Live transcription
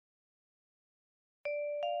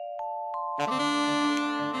Hi,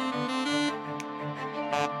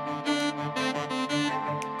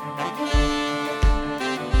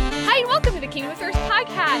 and welcome to the Kingdom of Thirst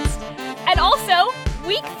podcast. And also,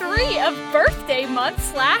 week 3 of birthday month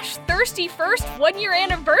 / Thirsty First 1-year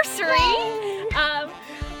anniversary.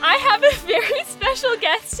 I have a very special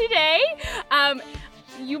guest today.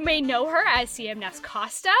 You may know her as CM Ness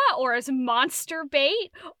Costa, or as Monster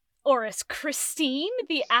Bait, or as Christine,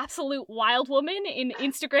 the absolute wild woman in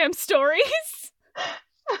Instagram stories.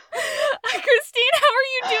 Christine, how are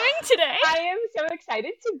you doing today? I am so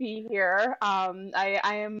excited to be here.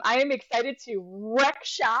 I am excited to wreck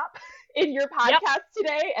shop in your podcast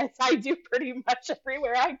today, as I do pretty much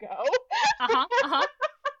everywhere I go.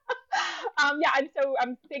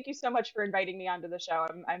 Thank you so much for inviting me onto the show.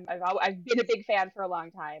 I've been a big fan for a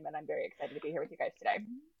long time, and I'm very excited to be here with you guys today.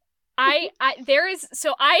 I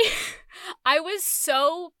was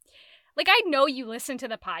so, like, I know you listen to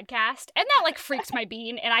the podcast, and that, freaks my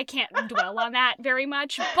bean, and I can't dwell on that very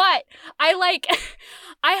much, but I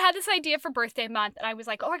had this idea for birthday month, and I was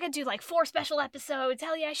like, I gotta do, 4 special episodes.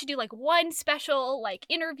 Hell yeah, I should do, 1 special,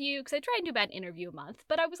 interview, because I try and do about an interview a month,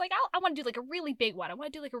 but I was like, I want to do, a really big one. I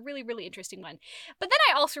want to do, a really, really interesting one. But then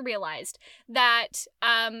I also realized that,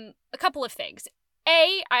 a couple of things.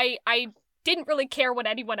 I didn't really care what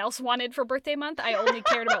anyone else wanted for birthday month. I only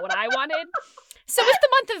cared about what I wanted. So it's the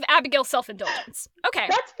month of Abigail's self-indulgence. Okay.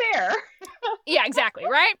 That's fair. Yeah, exactly,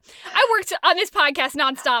 right? I worked on this podcast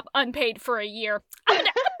nonstop, unpaid for a year. I'm gonna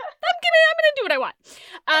do what I want.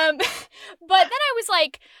 But then I was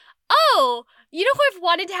like, oh, you know who I've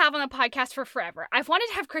wanted to have on the podcast for forever? I've wanted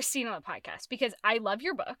to have Christine on the podcast because I love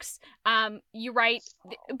your books. You write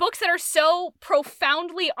books that are so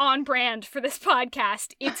profoundly on brand for this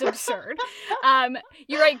podcast. It's absurd.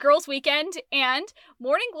 You write Girls Weekend and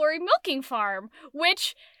Morning Glory Milking Farm,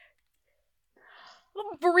 which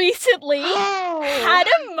recently had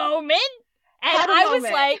a moment. And I was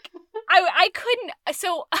like, I couldn't.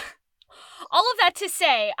 So all of that to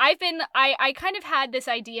say, I kind of had this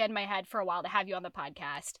idea in my head for a while to have you on the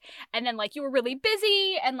podcast, and then you were really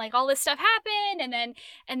busy, and all this stuff happened, and then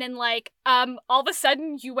all of a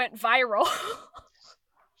sudden you went viral.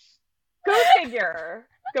 Go figure.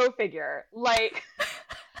 The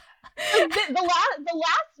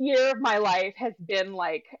last year of my life has been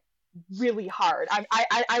really hard.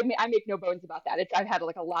 I make no bones about that. I've had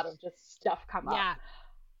a lot of just stuff come up. Yeah.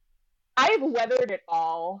 I've weathered it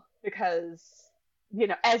all because,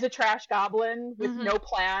 as a trash goblin with no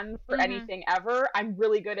plan for anything ever, I'm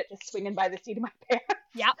really good at just swinging by the seat of my pants.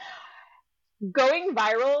 Yep. Going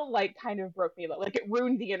viral, kind of broke me. It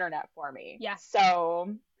ruined the internet for me. Yeah.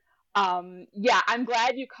 So, I'm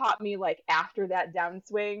glad you caught me, after that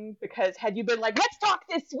downswing, because had you been let's talk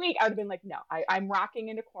this week, I would have been no, I'm rocking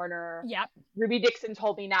in a corner. Yep. Ruby Dixon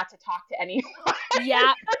told me not to talk to anyone.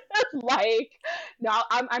 Yeah. No,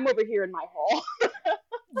 I'm over here in my hole.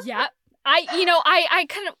 Yep. I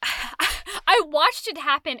watched it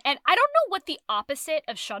happen, and I don't know what the opposite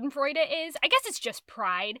of schadenfreude is. I guess it's just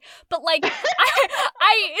pride. But I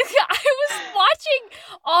was watching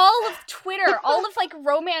all of Twitter, all of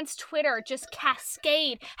romance Twitter just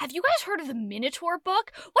cascade. Have you guys heard of the Minotaur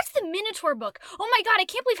book? What's the Minotaur book? Oh my god, I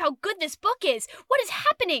can't believe how good this book is. What is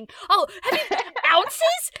happening? Oh, have you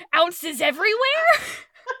ounces everywhere?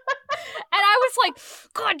 And I was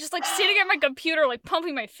God, just sitting at my computer,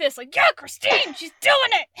 pumping my fist, yeah, Christine, she's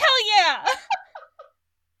doing it! Hell yeah!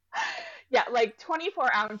 Yeah,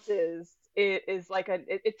 24 ounces is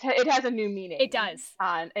it has a new meaning. It does.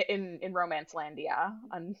 In Romancelandia,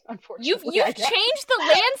 unfortunately. You've changed the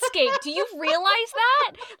landscape. Do you realize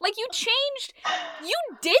that? You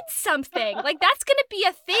did something. That's gonna be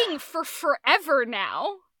a thing for forever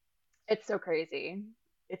now. It's so crazy.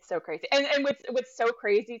 It's so crazy. And what's so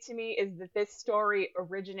crazy to me is that this story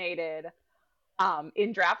originated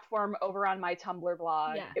in draft form over on my Tumblr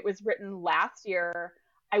blog. Yeah. It was written last year.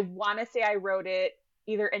 I want to say I wrote it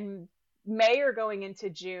either in May or going into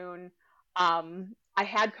June. I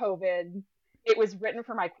had COVID. It was written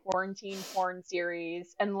for my quarantine porn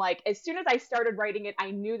series. And as soon as I started writing it,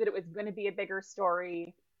 I knew that it was going to be a bigger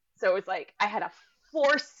story. So it was I had to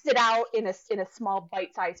force it out in a small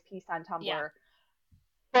bite-sized piece on Tumblr. Yeah.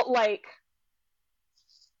 But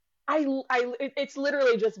it's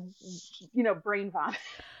literally just, brain vomit.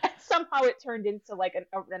 And somehow it turned into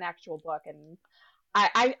an actual book, and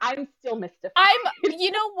I'm still mystified.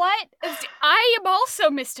 You know what? I am also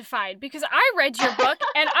mystified because I read your book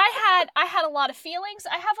and I had a lot of feelings.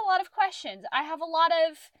 I have a lot of questions. I have a lot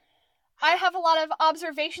of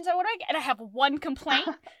observations I want to make, and I have one complaint.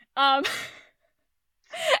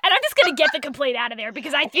 And I'm just gonna get the complaint out of there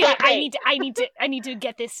because I feel like I need to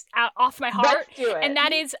get this out off my heart. Let's do it. And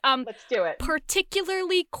that is let's do it.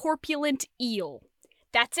 Particularly corpulent eel.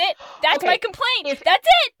 That's it. That's my complaint. That's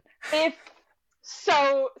it.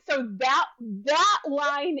 So that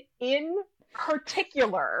line in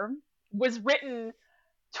particular was written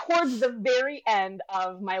towards the very end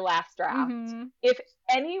of my last draft. Mm-hmm. If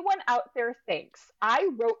anyone out there thinks I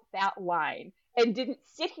wrote that line and didn't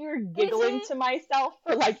sit here giggling to myself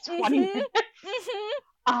for like 20 minutes,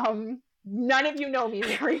 none of you know me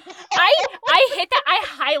very well. I hit that. I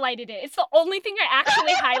highlighted it. It's the only thing I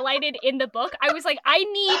actually highlighted in the book. I was like,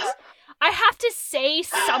 I have to say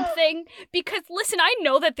something because, listen, I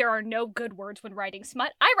know that there are no good words when writing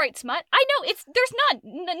smut. I write smut. I know there's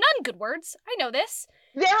none good words. I know this.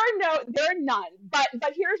 There are none. But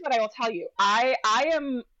here's what I will tell you. I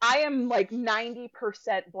am like 90%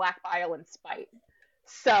 black bile and spite.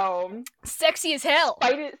 So sexy as hell.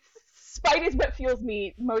 Spite is what fuels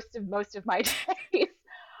me most of my days.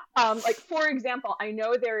 Like for example, I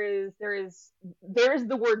know there is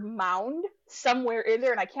the word mound somewhere in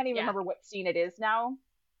there, and I can't even remember what scene it is now.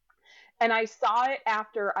 And I saw it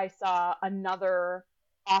after I saw another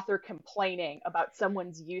author complaining about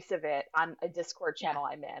someone's use of it on a Discord channel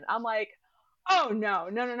I'm in. I'm like, oh no.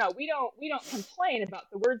 We don't complain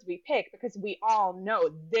about the words we pick because we all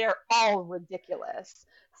know they're all ridiculous.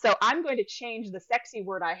 So I'm going to change the sexy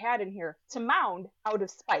word I had in here to mound out of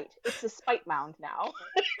spite. It's a spite mound now.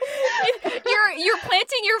 You're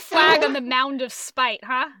planting your flag on the mound of spite,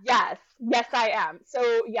 huh? Yes, I am.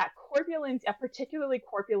 So yeah, a particularly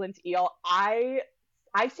corpulent eel.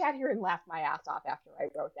 I sat here and laughed my ass off after I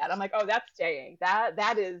wrote that. I'm like, oh, that's staying.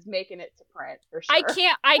 That is making it to print for sure.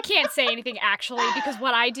 I can't say anything actually because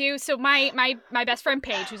what I do. So my best friend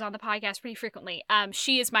Paige, who's on the podcast pretty frequently,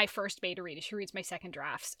 she is my first beta reader. She reads my second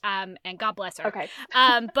drafts. And God bless her. Okay.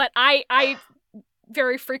 But I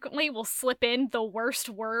very frequently will slip in the worst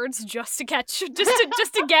words just to get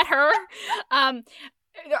her.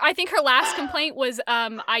 I think her last complaint was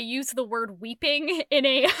I used the word weeping in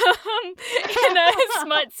a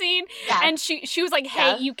smut scene, and she was like,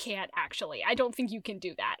 "Hey, you can't actually. I don't think you can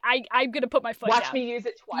do that. I'm gonna put my foot down. Watch me use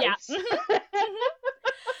it twice."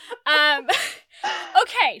 Yeah.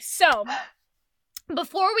 Okay, so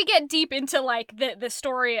before we get deep into like the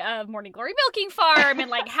story of Morning Glory Milking Farm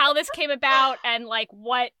and like how this came about and like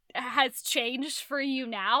what has changed for you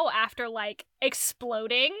now after like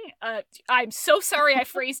exploding, I'm so sorry I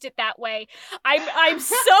phrased it that way. I'm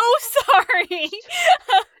so sorry.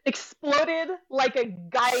 Exploded like a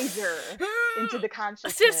geyser into the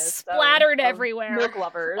consciousness. Just splattered everywhere. Milk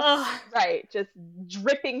lovers. Ugh. Right, just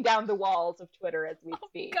dripping down the walls of Twitter as we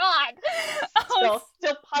speak. God.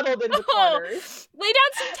 Still puddled in the corners. Lay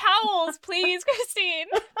down some towels, please, Christine,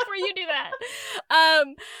 before you do that.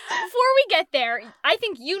 Before we get there, I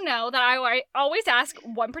think you know that I always ask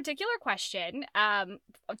one particular question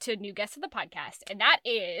to new guests of the podcast, and that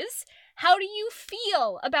is, how do you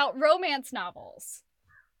feel about romance novels?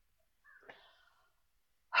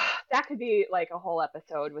 That could be like a whole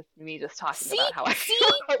episode with me just talking about how I feel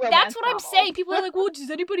about that's what novels. I'm saying. People are like, well, does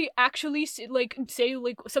anybody actually say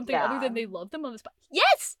something other than they love them on this?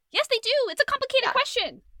 Yes, they do. It's a complicated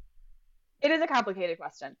question. It is a complicated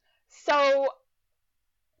question. So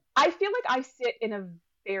I feel like I sit in a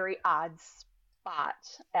very odd spot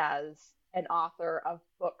as an author of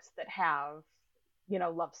books that have,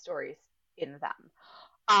 love stories in them.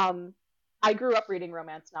 I grew up reading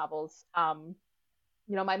romance novels.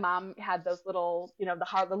 My mom had those little,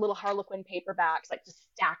 the little Harlequin paperbacks, like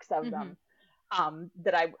just stacks of them,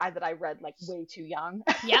 that I read like way too young.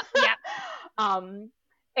 Yep.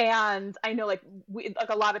 And I know like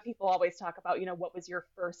a lot of people always talk about, what was your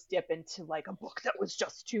first dip into like a book that was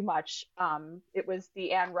just too much? It was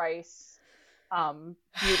the Anne Rice,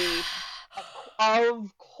 Beauty.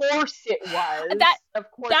 Of course it was.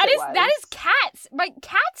 That is Kat's. One of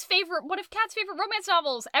Kat's favorite romance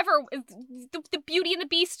novels ever is the Beauty and the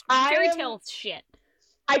Beast fairy tale shit.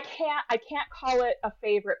 I can't call it a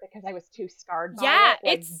favorite because I was too scarred by it.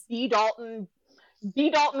 Like, it's B. Dalton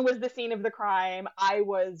was the scene of the crime. I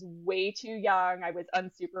was way too young. I was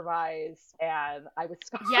unsupervised, and I was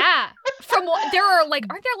scarred. Yeah. Aren't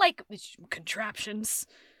there like contraptions?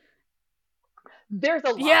 There's a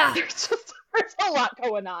lot. Yeah. There's a lot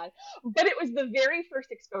going on. But it was the very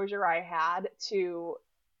first exposure I had to,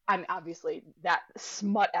 obviously that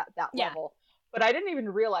smut at that level. But I didn't even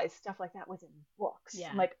realize stuff like that was in books. Yeah.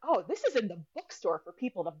 I'm like, oh, this is in the bookstore for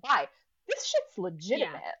people to buy. This shit's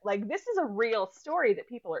legitimate. Yeah. Like, this is a real story that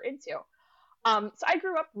people are into. So I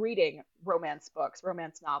grew up reading romance books,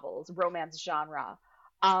 romance novels, romance genre.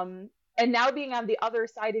 And now being on the other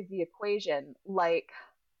side of the equation, like,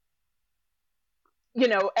 you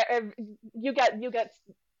know, you get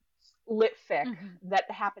lit fic that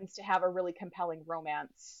happens to have a really compelling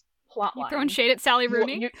romance plotline. You throwing shade at Sally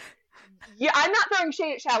Rooney? Yeah, I'm not throwing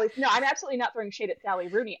shade at Sally. No, I'm absolutely not throwing shade at Sally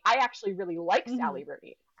Rooney. I actually really like Sally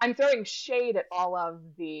Rooney. I'm throwing shade at all of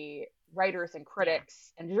the writers and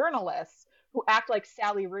critics and journalists who act like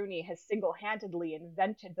Sally Rooney has single-handedly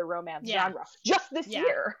invented the romance genre just this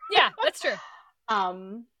year. Yeah, that's true.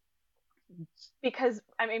 Because,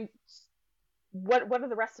 I mean, what are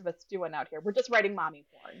the rest of us doing out here? We're just writing mommy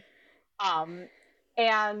porn.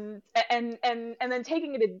 And then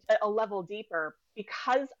taking it a level deeper,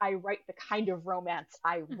 because I write the kind of romance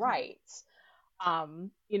I write,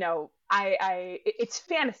 you know, it's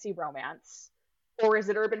fantasy romance, or is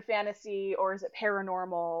it urban fantasy, or is it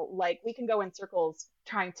paranormal? Like, we can go in circles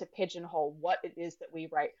trying to pigeonhole what it is that we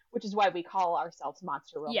write, which is why we call ourselves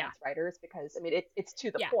monster romance writers, because, I mean, it's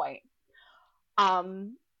to the point.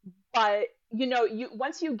 But, you know,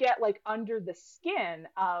 once you get, like, under the skin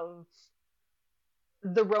of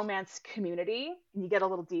the romance community, and you get a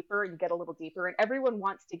little deeper and you get a little deeper, and everyone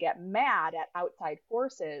wants to get mad at outside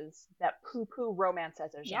forces that poo-poo romance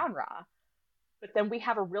as a genre, but then we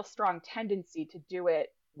have a real strong tendency to do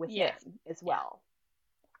it within as well.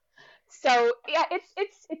 So yeah,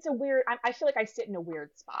 it's a weird, I feel like I sit in a weird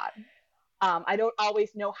spot. I don't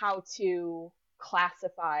always know how to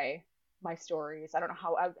classify my stories. I don't know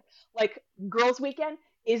how, like, Girls Weekend,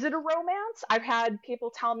 is it a romance? I've had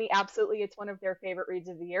people tell me absolutely it's one of their favorite reads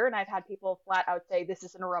of the year, and I've had people flat out say this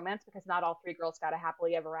isn't a romance because not all three girls got a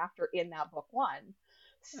happily ever after in that book one.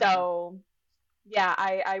 So yeah,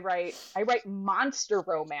 I write monster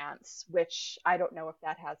romance, which I don't know if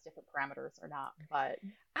that has different parameters or not, but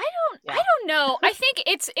I don't know. I think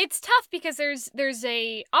it's tough because there's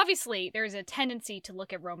obviously there's a tendency to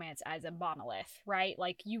look at romance as a monolith, right?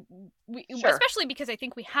 Like especially because I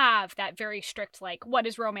think we have that very strict, like, what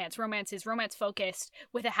is romance? Romance is romance focused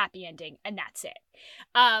with a happy ending, and that's it.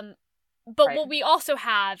 But what we also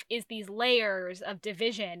have is these layers of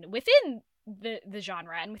division within the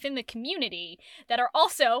genre and within the community that are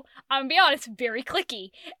also, I'm gonna be honest, very cliquey.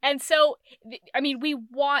 And so, I mean, we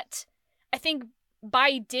want, I think,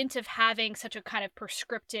 by dint of having such a kind of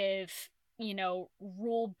prescriptive, you know,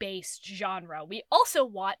 rule-based genre, we also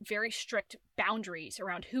want very strict boundaries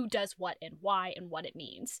around who does what and why and what it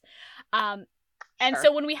means. And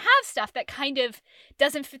so when we have stuff that kind of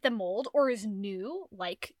doesn't fit the mold or is new,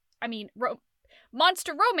 like, I mean,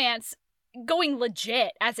 monster romance going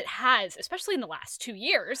legit as it has, especially in the last 2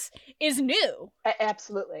 years, is new.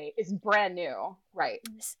 Absolutely. It's brand new. Right.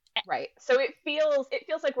 So it feels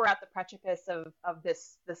like we're at the precipice of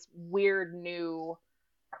this weird new,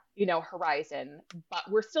 you know, horizon, but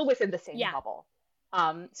we're still within the same bubble.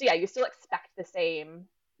 So yeah, you still expect the same,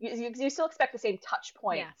 you still expect the same touch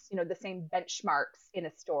points, you know, the same benchmarks in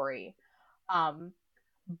a story.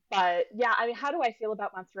 But yeah, I mean, how do I feel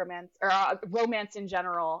about monster romance or romance in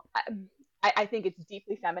general? I think it's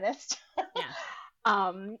deeply feminist.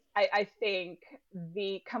 I think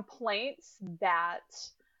the complaints that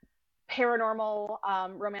paranormal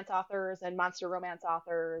romance authors and monster romance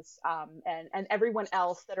authors and everyone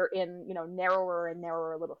else that are in, you know, narrower and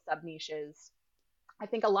narrower little sub niches, I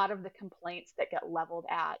think a lot of the complaints that get leveled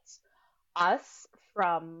at us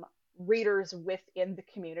from readers within the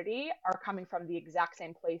community are coming from the exact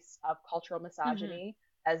same place of cultural misogyny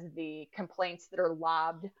as the complaints that are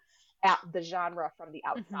lobbed at the genre from the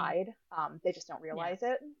outside. They just don't realize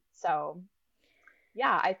it. So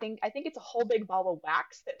yeah, I think it's a whole big ball of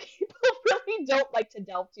wax that people really don't like to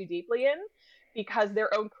delve too deeply in, because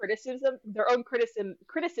their own criticisms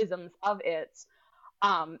of it,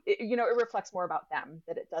 you know, it reflects more about them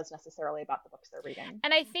than it does necessarily about the books they're reading.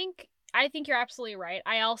 And I think you're absolutely right.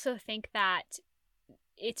 I also think that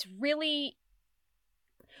it's really,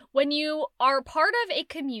 when you are part of a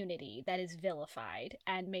community that is vilified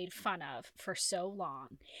and made fun of for so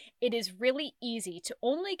long, it is really easy to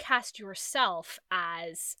only cast yourself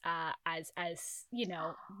as you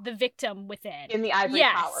know, the victim within. In the ivory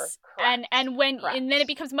tower. Correct. And then it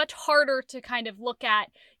becomes much harder to kind of look at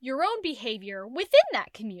your own behavior within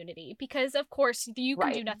that community, because of course you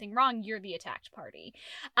can do nothing wrong, you're the attacked party.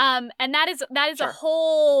 And that is a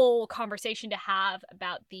whole conversation to have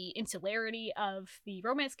about the insularity of the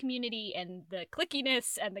romance romance community and the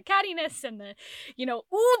clickiness and the cattiness and the,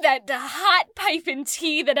 the hot pipe and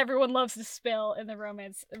tea that everyone loves to spill in the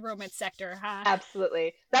romance sector, huh?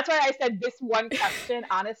 Absolutely. That's why I said this one question,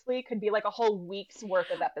 honestly, could be like a whole week's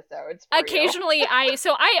worth of episodes. Occasionally, I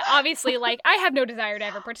obviously, I have no desire to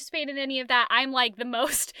ever participate in any of that. I'm like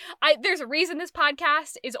there's a reason this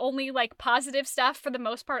podcast is only like positive stuff for the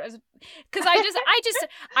most part, because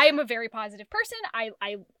I am a very positive person. I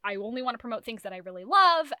only want to promote things that I really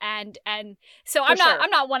love, and so I'm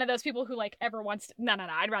not one of those people who like ever wants to, no,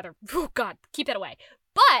 I'd rather, oh God, keep that away.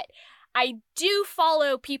 But I do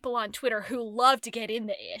follow people on Twitter who love to get in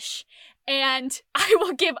the ish, and I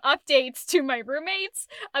will give updates to my roommates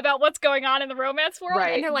about what's going on in the romance world,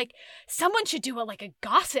 right. And they're like, someone should do a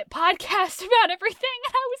gossip podcast about everything,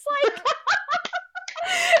 and I was like...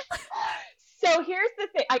 So here's the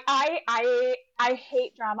thing. I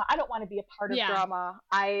hate drama. I don't want to be a part of drama.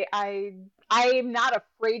 I'm not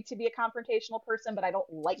afraid to be a confrontational person, but I don't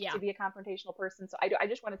like to be a confrontational person. So I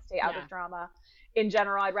just want to stay out of drama in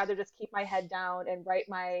general. I'd rather just keep my head down and write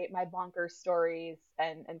my bonkers stories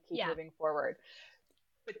and keep moving forward.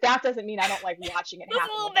 But that doesn't mean I don't like watching it happen.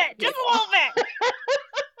 Just a little bit.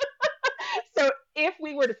 So if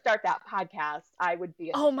we were to start that podcast, I would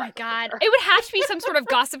be. Oh my God. It would have to be some sort of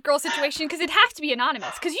Gossip Girl situation, because it'd have to be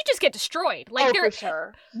anonymous, because you just get destroyed. For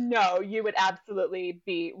sure. No, you would absolutely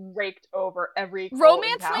be raked over every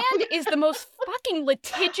Romance Land is the most fucking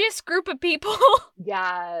litigious group of people.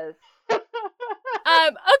 Yes.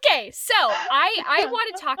 Okay, so I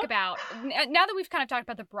want to talk about, now that we've kind of talked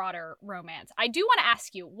about the broader romance, I do want to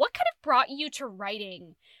ask you, what kind of brought you to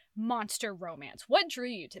writing monster romance? What drew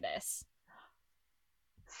you to this?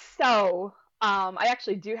 So, I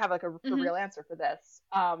actually do have a real answer for this.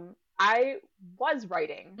 I was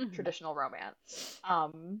writing traditional romance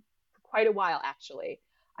for quite a while, actually.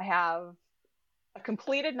 I have a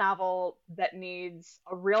completed novel that needs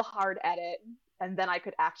a real hard edit, and then I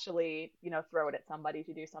could actually, throw it at somebody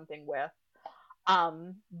to do something with.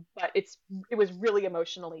 But it was really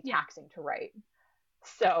emotionally taxing to write.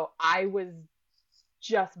 So I was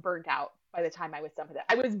just burnt out by the time I was done with it.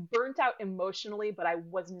 I was burnt out emotionally, but I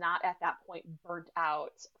was not at that point burnt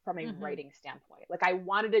out from a writing standpoint. Like, I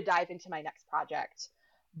wanted to dive into my next project,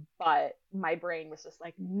 but my brain was just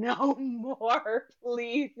like, no more,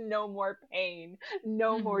 please, no more pain,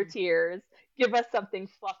 no more tears. Give us something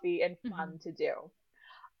fluffy and fun to do.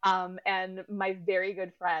 And my very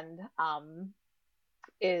good friend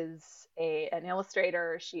is an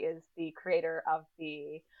illustrator. She is the creator of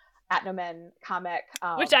the Atnomen comic,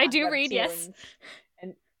 which I do read, yes.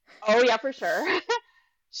 And oh yeah, for sure.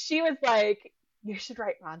 She was like, you should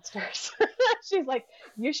write monsters. She's like,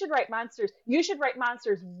 you should write monsters. You should write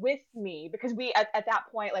monsters with me, because we at that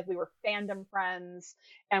point, like, we were fandom friends,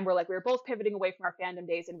 and we were both pivoting away from our fandom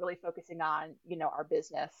days and really focusing on, our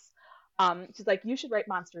business. She's like, you should write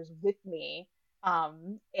monsters with me,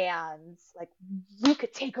 and like, we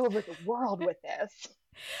could take over the world with this.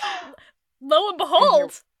 Lo and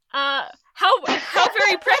behold. How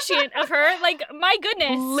very prescient of her. Like, my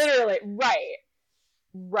goodness. Literally,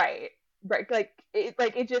 right. Like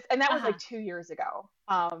it just, and that was like 2 years ago.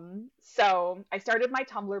 So I started my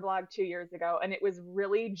Tumblr blog 2 years ago, and it was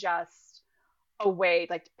really just a way,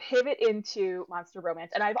 like, to pivot into monster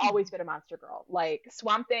romance. And I've always been a monster girl. Like,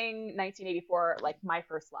 Swamp Thing, 1984, like, my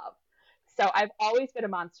first love. So I've always been a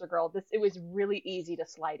monster girl. It was really easy to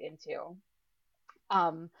slide into.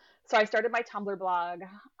 So I started my Tumblr blog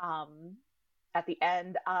at the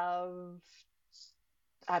end of,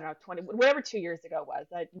 I don't know, whatever 2 years ago was.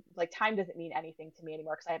 Like, time doesn't mean anything to me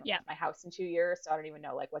anymore, because I haven't left my house in 2 years, so I don't even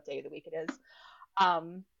know, like, what day of the week it is.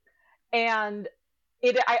 And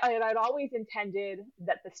I'd always intended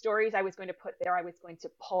that the stories I was going to put there, I was going to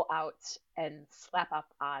pull out and slap up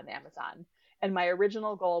on Amazon. And my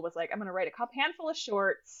original goal was, like, I'm going to write a handful of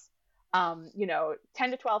shorts, 10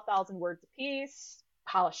 to 12,000 words a piece,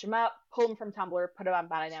 polish them up, pull them from Tumblr, put them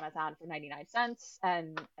on Amazon for 99 cents,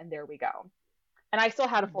 and there we go. And I still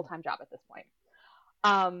had a full-time job at this point.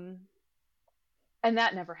 And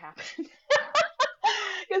that never happened.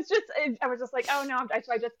 I was just like, oh no.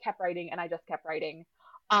 So I just kept writing, and I just kept writing.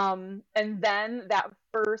 And then that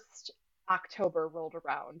first October rolled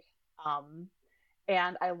around,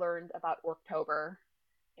 and I learned about Orktober.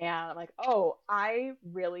 And I'm like, oh, I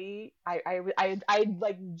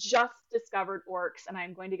like just discovered orcs, and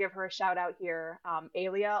I'm going to give her a shout out here.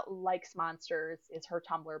 Alia Likes Monsters is her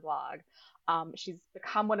Tumblr blog. She's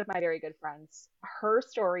become one of my very good friends. Her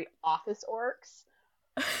story, Office Orcs,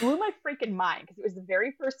 blew my freaking mind because it was the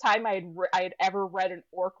very first time I had ever read an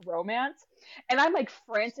orc romance, and I'm like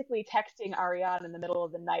frantically texting Ariane in the middle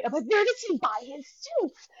of the night. I'm like, "Where does he buy his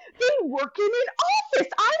suits? They work in an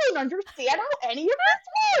office. I don't understand how any of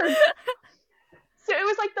this works." So it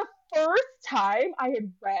was like the first time I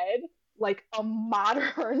had read like a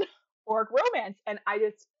modern orc romance, and I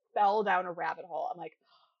just fell down a rabbit hole. I'm like,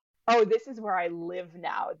 oh, this is where I live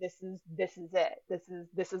now. This is it.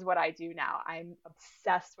 This is what I do now. I'm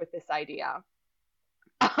obsessed with this idea.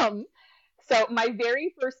 So my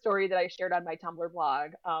very first story that I shared on my Tumblr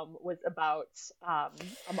blog was about a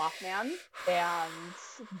Mothman, and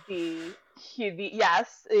he's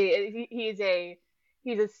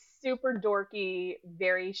a super dorky,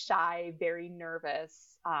 very shy, very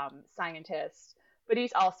nervous scientist, but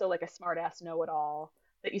he's also like a smartass know-it-all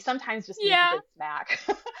that you sometimes just need a good smack.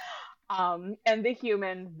 And the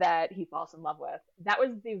human that he falls in love with. That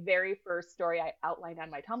was the very first story I outlined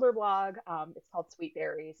on my Tumblr blog. It's called Sweet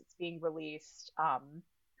Berries. It's being released, I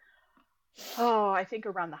think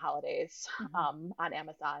around the holidays, on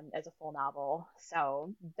Amazon as a full novel.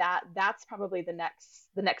 So that's probably the next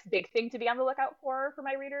big thing to be on the lookout for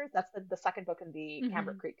my readers. That's the second book in the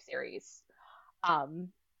Cambric Creek series.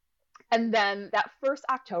 And then that first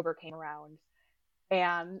October came around,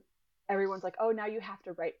 and everyone's like, "Oh, now you have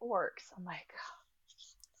to write orcs." I'm like,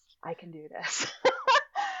 I can do this.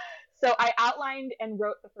 So I outlined and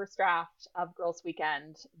wrote the first draft of Girls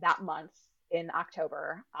Weekend that month in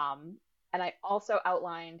October. And I also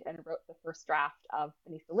outlined and wrote the first draft of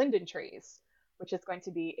Beneath the Linden Trees, which is going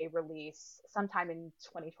to be a release sometime in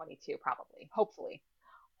 2022, probably, hopefully.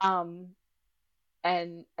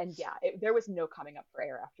 And yeah, there was no coming up for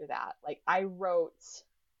air after that. Like, I wrote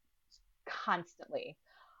constantly.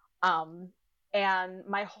 And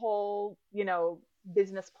my whole,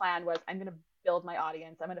 business plan was, I'm going to build my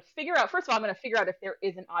audience. I'm going to figure out, first of all, I'm going to figure out if there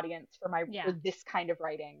is an audience for this kind of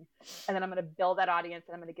writing. And then I'm going to build that audience,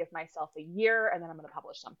 and I'm going to give myself a year, and then I'm going to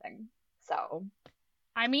publish something. So,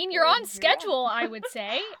 I mean, you're on schedule, I would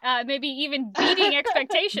say. Maybe even beating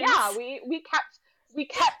expectations. Yeah, we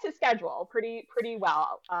kept to schedule pretty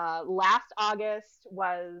well. Last August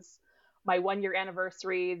was my 1-year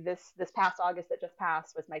anniversary. This past August that just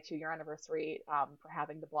passed was my 2-year anniversary for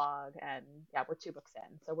having the blog, and yeah, we're 2 books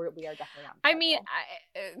in, so we are definitely on schedule. I mean,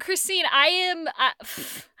 Christine,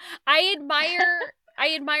 I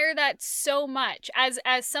admire that so much as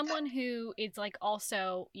someone who is like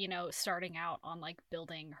also starting out on like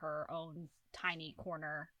building her own tiny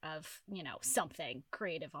corner of something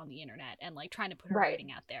creative on the internet and like trying to put her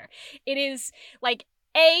writing out there. It is like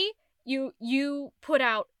you put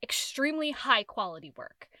out extremely high quality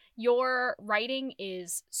work. Your writing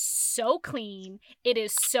is so clean. It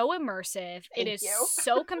is so immersive. It is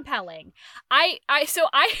so compelling.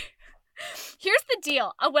 Here's the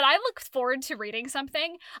deal. When I look forward to reading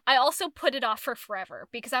something, I also put it off for forever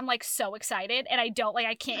because I'm like so excited, and I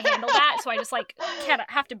can't handle that. So I just like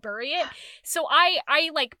have to bury it. So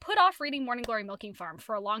I like put off reading Morning Glory Milking Farm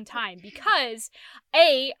for a long time because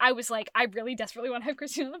I was like, I really desperately want to have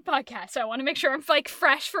Christine on the podcast. So I want to make sure I'm like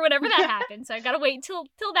fresh for whenever that happens. So I got to wait till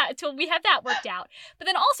we have that worked out. But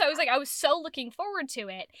then also I was so looking forward to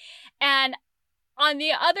it. And on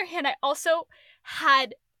the other hand, I also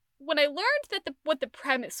had, when I learned that what the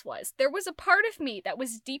premise was, there was a part of me that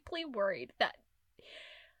was deeply worried that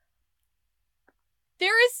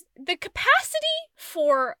there is the capacity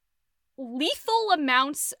for lethal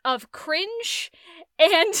amounts of cringe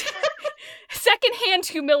and secondhand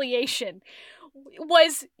humiliation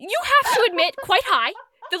was, you have to admit, quite high.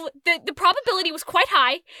 The probability was quite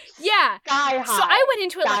high. Yeah. Sky high. So I went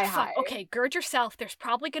into it like, fuck, okay, gird yourself. There's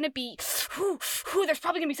probably going to be, there's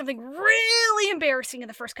probably going to be something really embarrassing in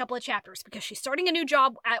the first couple of chapters because she's starting a new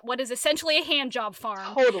job at what is essentially a hand job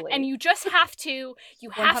farm. Totally. And you just have to, to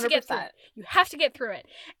get through it. You have to get through it.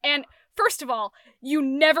 And first of all, you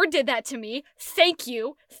never did that to me. Thank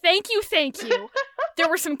you. Thank you. Thank you. There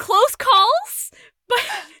were some close calls, but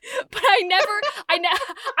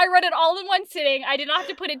I read it all in one sitting. I did not have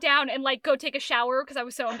to put it down and like go take a shower because I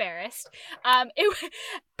was so embarrassed.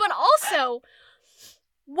 But also,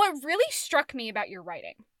 what really struck me about your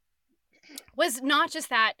writing was not just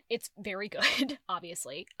that it's very good,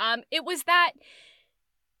 obviously. It was that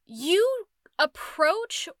you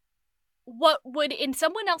approach what would in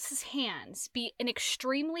someone else's hands be an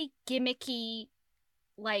extremely gimmicky,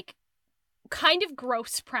 like, kind of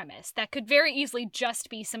gross premise that could very easily just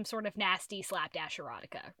be some sort of nasty slapdash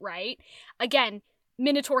erotica, right? Again,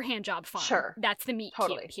 Minotaur handjob farm. Sure. That's the meat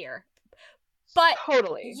cute here. But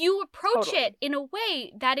totally. You approach it in a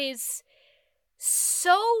way that is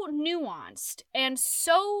so nuanced and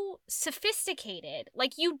so sophisticated.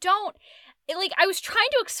 Like, you don't, like, I was trying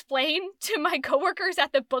to explain to my coworkers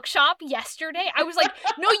at the bookshop yesterday. I was like,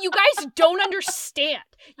 no, you guys don't understand.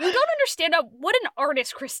 You don't understand what an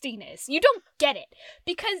artist Christine is. You don't get it.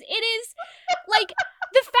 Because it is, like,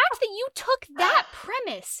 the fact that you took that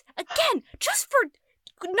premise, again, just for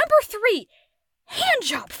number 3,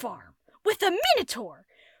 handjob farm with a minotaur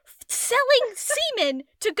selling semen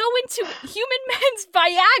to go into human men's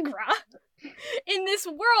Viagra in this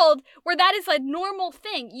world where that is a normal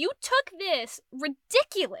thing. You took this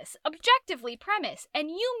ridiculous, objectively premise, and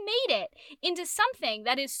you made it into something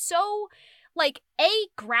that is so, like,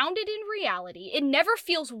 grounded in reality. It never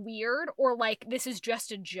feels weird or like this is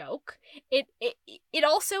just a joke. It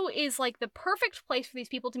also is like the perfect place for these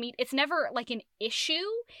people to meet. It's never like an issue.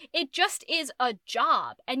 It just is a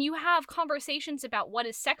job. And you have conversations about what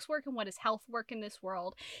is sex work and what is health work in this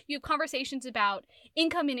world. You have conversations about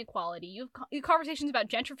income inequality. You have conversations about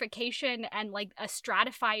gentrification and like a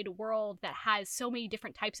stratified world that has so many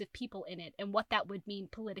different types of people in it and what that would mean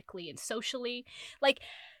politically and socially. Like,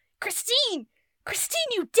 Christine,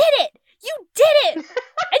 you did it! You did it!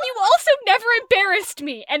 And you also never embarrassed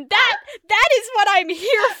me, and that is what I'm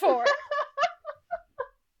here for.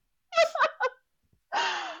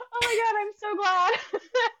 Oh my god, I'm so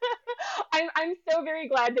glad. I'm so very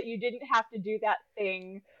glad that you didn't have to do that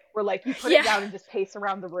thing where like you put it down and just pace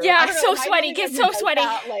around the room. Yeah, so sweaty, get so sweaty.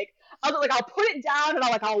 I'll put it down and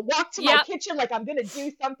I'll walk to my kitchen like I'm gonna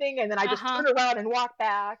do something, and then I just turn around and walk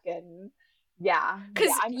back and. Yeah.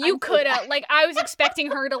 Because you could have, like, I was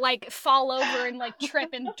expecting her to, like, fall over and, like, trip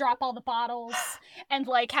and drop all the bottles and,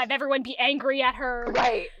 like, have everyone be angry at her.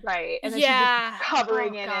 Right. And then she's just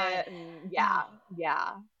covering in it. And yeah.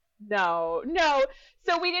 No.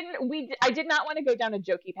 So I did not want to go down a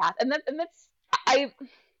jokey path. And that's, I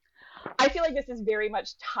feel like this is very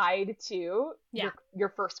much tied to your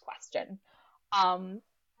first question.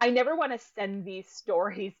 I never want to send these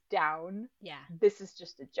stories down. Yeah. This is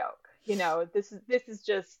just a joke. You know, this is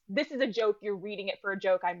a joke. You're reading it for a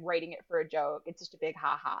joke. I'm writing it for a joke. It's just a big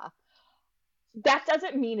ha-ha. That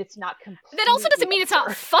doesn't mean it's not completely That also doesn't mean absurd.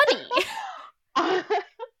 It's not funny.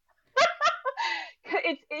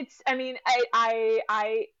 I mean,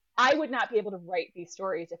 I would not be able to write these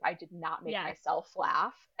stories if I did not make myself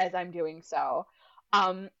laugh as I'm doing so.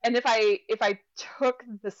 And if I took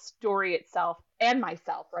the story itself and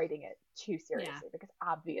myself writing it too seriously, because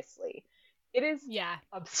obviously it is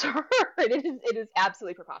absurd. It is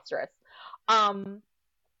absolutely preposterous. But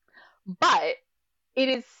it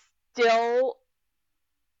is still,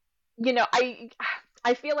 you know,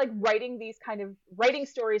 I feel like writing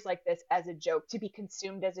stories like this as a joke, to be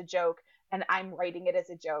consumed as a joke, and I'm writing it as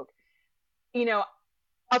a joke, you know,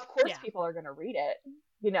 of course people are going to read it.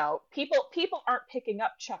 You know, people aren't picking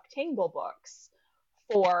up Chuck Tingle books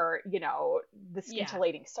for, you know, the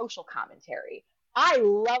scintillating social commentary. I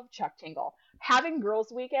love Chuck Tingle. Having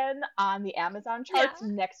Girls Weekend on the Amazon charts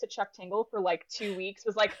next to Chuck Tingle for like 2 weeks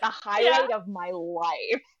was like the highlight of my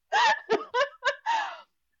life.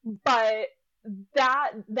 But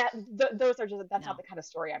those are just, that's not the kind of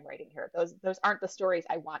story I'm writing here. Those aren't the stories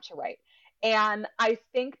I want to write. And I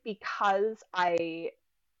think because I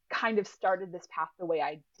kind of started this path the way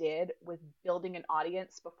I did, with building an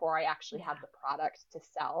audience before I actually had the product to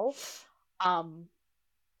sell,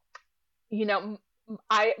 you know,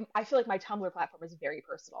 I feel like my Tumblr platform is very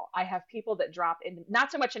personal. I have people that drop in, not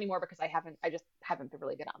so much anymore because I just haven't been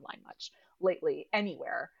really good online much lately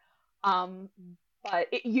anywhere. But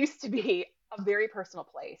it used to be a very personal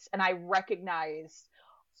place, and I recognized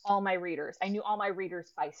all my readers. I knew all my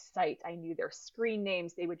readers by sight. I knew their screen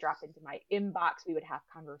names. They would drop into my inbox. We would have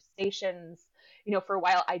conversations. You know, for a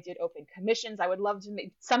while I did open commissions. I would love to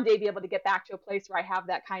someday be able to get back to a place where I have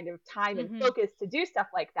that kind of time and focus to do stuff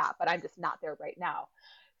like that, but I'm just not there right now.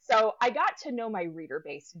 So I got to know my reader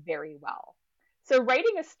base very well. So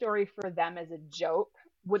writing a story for them as a joke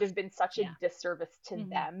would have been such a disservice to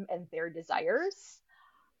them and their desires.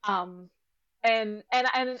 And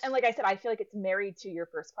like I said, I feel like it's married to your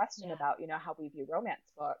first question about, you know, how we view romance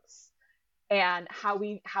books and how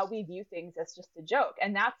we view things as just a joke.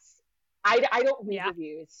 And that's, I don't read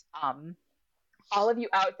reviews. All of you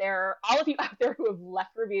out there who have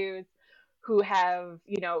left reviews, who have,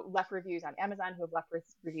 you know, left reviews on Amazon, who have left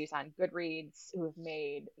reviews on Goodreads, who have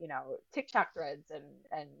made, you know, TikTok threads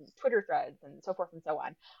and Twitter threads and so forth and so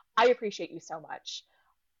on. I appreciate you so much.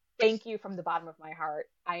 thank you from the bottom of my heart.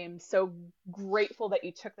 I am so grateful that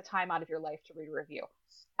you took the time out of your life to read a review.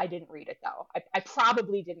 I didn't read it though. I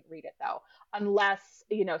probably didn't read it though, unless,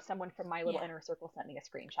 you know, someone from my little inner circle sent me a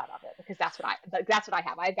screenshot of it, because that's what I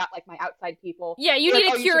have. I've got like my outside people. Yeah, you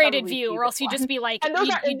need a curated view, or else you just be like,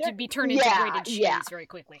 you'd be turned into graded cheese very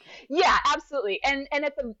quickly. Yeah, absolutely. And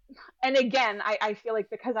again, I feel like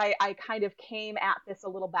because I kind of came at this a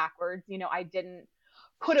little backwards, you know, I didn't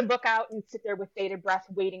put a book out and sit there with bated breath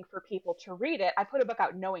waiting for people to read it. I put a book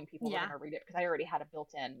out knowing people were going to read it, because I already had a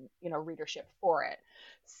built-in, you know, readership for it.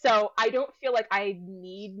 So I don't feel like I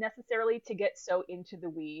need necessarily to get so into the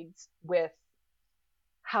weeds with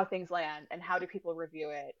how things land and how do people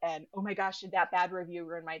review it, and oh my gosh, did that bad review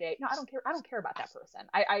ruin my day? No, I don't care about that person.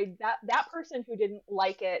 That person who didn't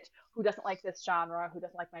like it, who doesn't like this genre, who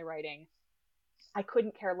doesn't like my writing, I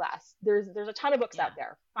couldn't care less. There's a ton of books out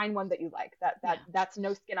there. Find one that you like. That's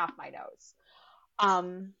no skin off my nose.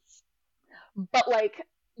 But like,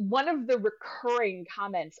 one of the recurring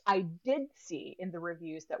comments I did see in the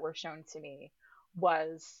reviews that were shown to me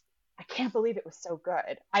was, I can't believe it was so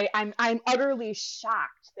good. I'm utterly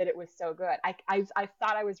shocked that it was so good. I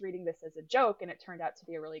thought I was reading this as a joke, and it turned out to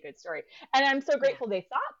be a really good story. And I'm so grateful they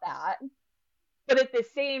thought that. But at the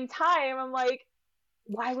same time, I'm like,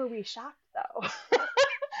 why were we shocked though?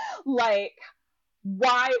 Like,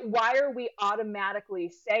 why are we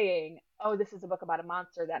automatically saying, oh, this is a book about a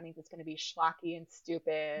monster, that means it's going to be schlocky and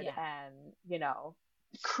stupid and, you know,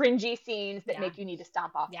 cringy scenes that make you need to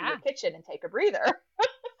stomp off to your kitchen and take a breather.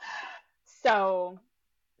 So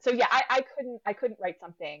yeah, I couldn't write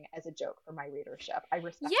something as a joke for my readership. I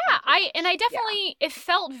respect. Yeah, I definitely, it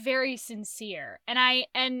felt very sincere,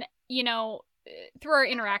 and you know, through our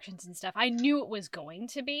interactions and stuff, I knew it was going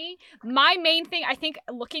to be. My main thing, I think,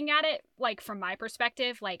 looking at it, like, from my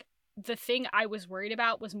perspective, like, the thing I was worried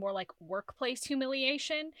about was more like workplace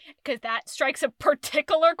humiliation, because that strikes a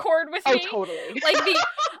particular chord with me. Oh, totally. Like,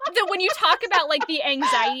 the when you talk about, like, the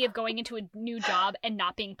anxiety of going into a new job and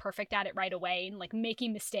not being perfect at it right away, and, like,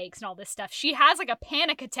 making mistakes and all this stuff, she has, like, a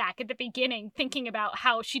panic attack at the beginning thinking about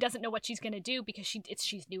how she doesn't know what she's gonna do because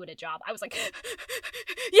she's new at a job. I was like,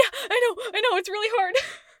 yeah, I know, it's really hard.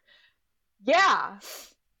 Yeah,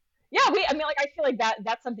 I mean, like, I feel like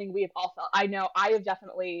that's something we have all felt. I know I have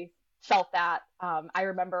definitely felt that. I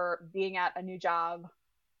remember being at a new job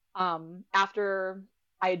after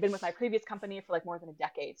I had been with my previous company for like more than a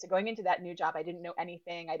decade. So going into that new job, I didn't know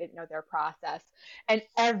anything. I didn't know their process, and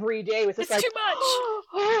every day was just like, too much.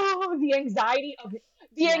 Oh, the anxiety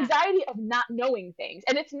of not knowing things.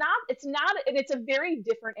 And it's a very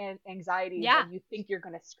different anxiety when you think you're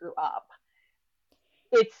going to screw up.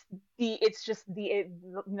 It's just the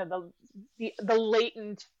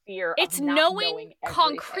latent fear. It's of not knowing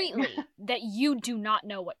concretely that you do not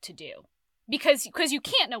know what to do, because you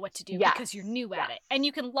can't know what to do because you're new at it, and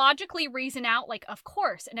you can logically reason out, like, of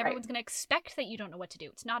course, and everyone's going to expect that you don't know what to do.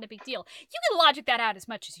 It's not a big deal. You can logic that out as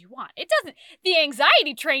much as you want. It doesn't. The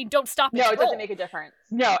anxiety train don't stop. No, it doesn't make a difference.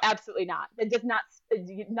 No, absolutely not. It does not.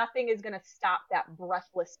 Nothing is going to stop that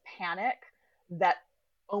breathless panic. That,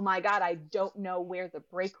 oh my God, I don't know where the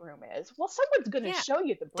break room is. Well, someone's going to show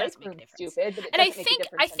you the break room, stupid. But I think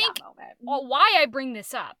why I bring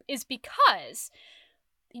this up is because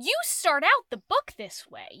you start out the book this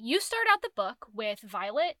way. You start out the book with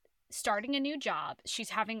Violet starting a new job.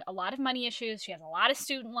 She's having a lot of money issues. She has a lot of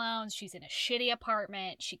student loans. She's in a shitty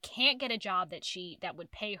apartment. She can't get a job that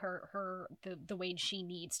would pay her the wage she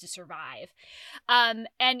needs to survive. And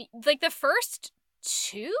like the first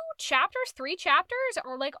 3 chapters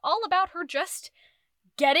are like all about her just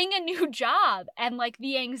getting a new job, and like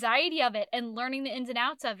the anxiety of it, and learning the ins and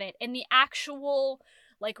outs of it, and the actual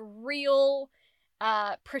like real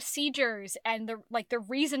procedures, and the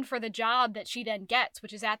reason for the job that she then gets,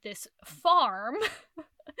 which is at this farm,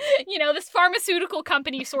 you know, this pharmaceutical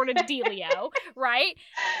company sort of dealio, right?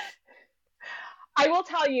 I will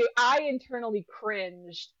tell you, I internally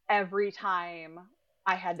cringed every time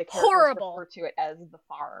I had the characters refer to it as the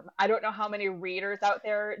farm. I don't know how many readers out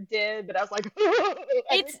there did, but I was like,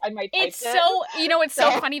 it's so, you know, it's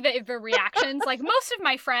so funny that the reactions, like most of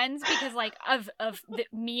my friends, because like of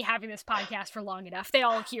me having this podcast for long enough, they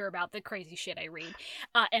all hear about the crazy shit I read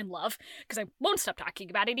and love, because I won't stop talking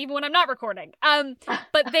about it even when I'm not recording.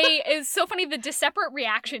 But it's so funny the separate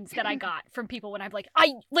reactions that I got from people when I'm like,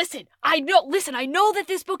 I know that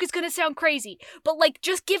this book is gonna sound crazy, but like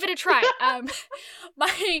just give it a try.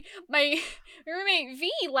 My roommate V,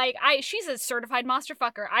 like, she's a certified monster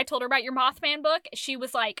fucker. I told her about your Mothman book. She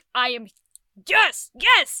was like, yes.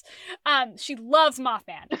 She loves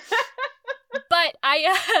Mothman. But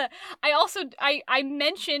I also I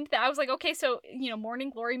mentioned that I was like, okay, so Morning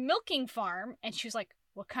Glory milking farm, and she was like,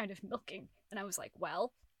 what kind of milking? And I was like,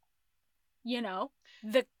 well,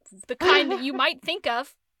 the kind that you might think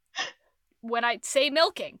of when I say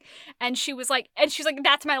milking. And she's like,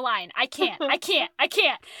 that's my line. I can't. And it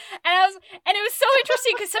was so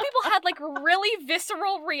interesting because some people had like really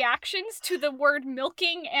visceral reactions to the word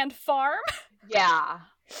milking and farm.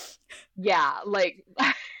 Yeah, like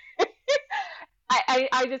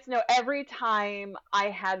I just know every time I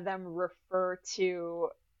had them refer to,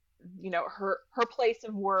 her place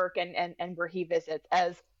of work and where he visits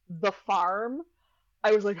as the farm,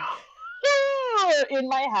 I was like, in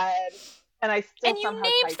my head, and I still somehow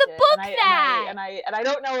named the book that. And I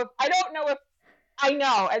don't know if I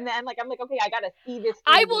know, and then I'm like, okay, I gotta see this.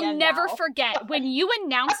 I will never forget when you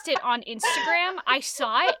announced it on Instagram. I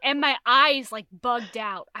saw it and my eyes like bugged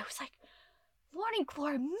out. I was like, Morning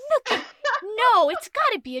Glory milking? No, it's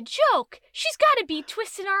gotta be a joke. She's gotta be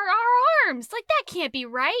twisting our arms. Like, that can't be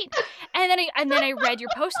right. And then I read your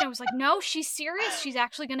post and I was like, no, she's serious. She's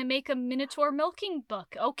actually gonna make a Minotaur milking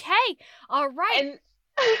book. Okay, all right.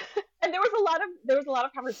 And there was a lot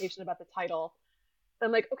of conversation about the title.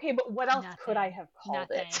 I'm like, okay, but what else could I have called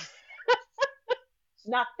it?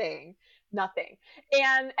 Nothing.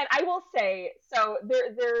 And I will say, so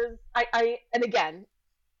there's and again,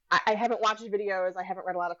 I haven't watched videos, I haven't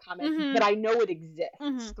read a lot of comments, but I know it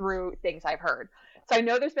exists through things I've heard. So I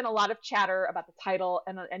know there's been a lot of chatter about the title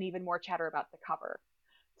and even more chatter about the cover.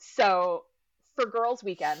 So for Girls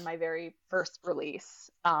Weekend, my very first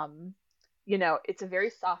release, it's a very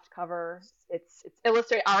soft cover. It's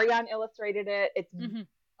illustrated. Ariane illustrated it. It's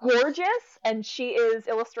gorgeous, and she is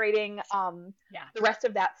illustrating the rest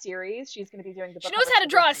of that series. She's going to be doing the book. She knows how to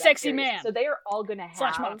draw a sexy man. So they are all going to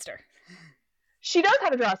have / monster. She knows how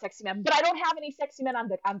to draw a sexy man, but I don't have any sexy men on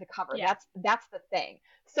the cover. Yeah. That's the thing.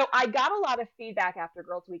 So I got a lot of feedback after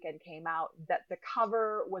Girls Weekend came out that the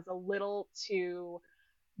cover was a little too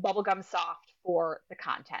bubblegum soft for the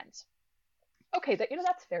content. Okay,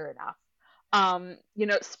 that's fair enough.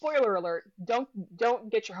 Spoiler alert, don't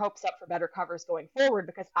get your hopes up for better covers going forward,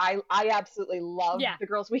 because I absolutely love the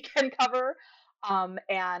Girls Weekend cover. And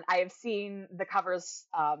I have seen the covers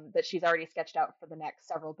that she's already sketched out for the next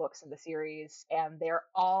several books in the series, and they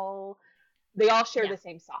all share the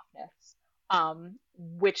same softness,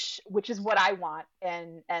 which is what I want.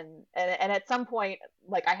 And at some point,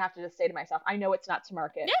 like, I have to just say to myself, I know it's not to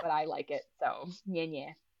market, but I like it. So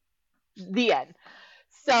yeah. The end.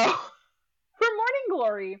 So for Morning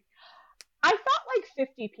Glory, I thought like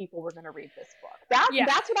 50 people were going to read this book.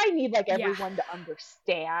 That's what I need, like, everyone to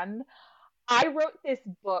understand. I wrote this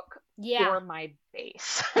book for my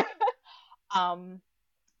base.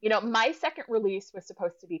 My second release was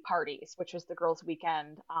supposed to be Parties, which was the Girls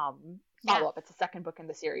Weekend follow-up. It's the second book in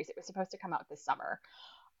the series. It was supposed to come out this summer.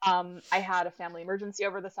 I had a family emergency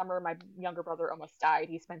over the summer. My younger brother almost died.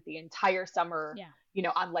 He spent the entire summer,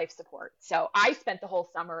 on life support. So I spent the whole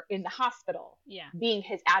summer in the hospital, being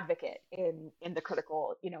his advocate in the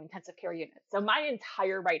critical, intensive care unit. So my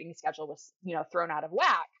entire writing schedule was, thrown out of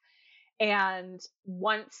whack. And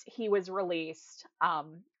once he was released,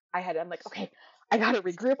 I'm like, okay, I got to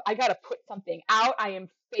regroup. I got to put something out. I am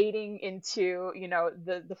fading into,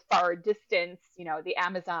 the far distance. The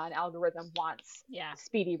Amazon algorithm wants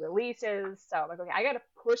speedy releases. So I'm like, okay, I got to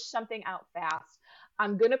push something out fast.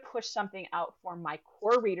 I'm going to push something out for my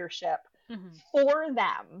core readership, for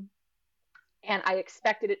them. And I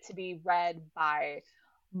expected it to be read by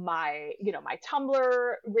my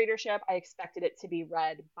Tumblr readership. I expected it to be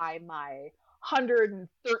read by my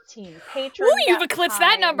 113 patrons. Ooh, you've eclipsed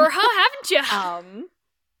that number, huh? Haven't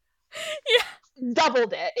you?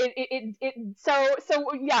 Doubled it. So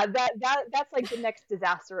yeah, that's like the next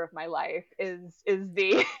disaster of my life is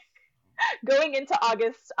the going into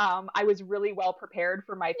August. I was really well prepared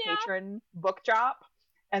for my patron book drop.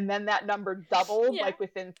 And then that number doubled like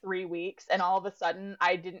within 3 weeks. And all of a sudden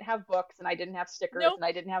I didn't have books, and I didn't have stickers, and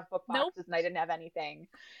I didn't have book boxes, and I didn't have anything.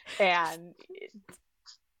 And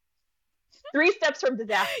 3 steps from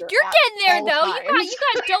disaster. You're getting there though. You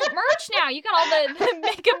got adult merch now. You got all the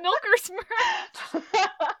Mega Milkers merch.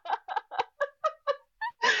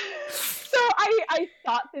 So I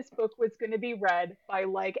thought this book was going to be read by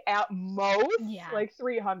like at most like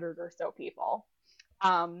 300 or so people.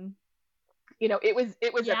 It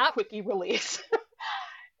was a quickie release.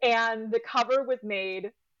 And the cover was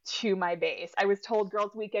made to my base. I was told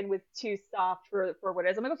Girls Weekend was too soft for what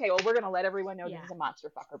it is. I'm like, okay, well, we're gonna let everyone know this is a monster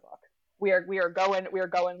fucker book. We are going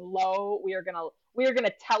low. We are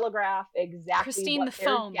gonna telegraph exactly Christine what the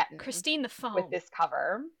they're Foam. getting Christine the Foam with this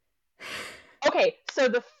cover. Okay, so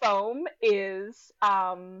the foam is,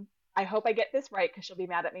 I hope I get this right because she'll be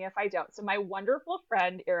mad at me if I don't. So my wonderful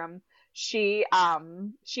friend Iram, she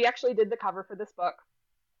actually did the cover for this book.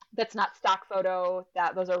 That's not stock photo.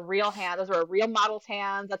 Those are real hands. Those are a real model's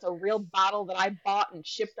hands. That's a real bottle that I bought and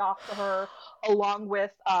shipped off to her, along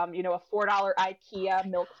with a $4 IKEA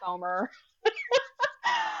milk foamer.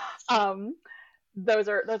 Those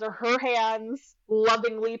are her hands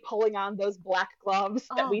lovingly pulling on those black gloves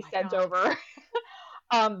that we sent over.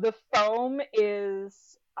 The foam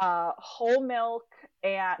is whole milk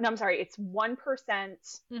it's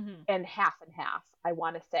 1% and half and half. I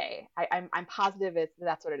want to say I'm positive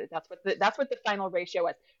that's what it is. That's what the final ratio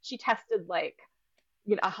was. She tested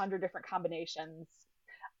 100 different combinations.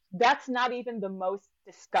 That's not even the most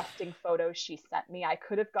disgusting photo she sent me. I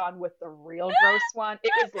could have gone with the real gross one.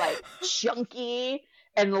 It was chunky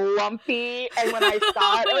and lumpy, and when I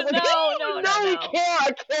saw it, I was like,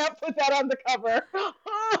 I can't put that on the cover.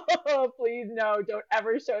 Oh, please, no, don't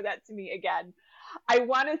ever show that to me again. I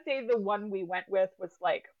want to say the one we went with was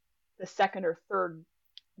the second or third,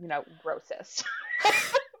 grossest.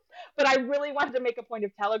 But I really wanted to make a point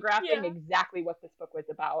of telegraphing exactly what this book was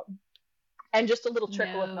about. And just a little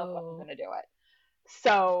trickle of milk wasn't going to do it.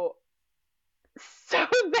 So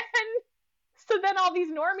then all these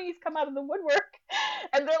normies come out of the woodwork,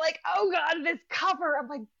 and they're like, "Oh God, this cover!" I'm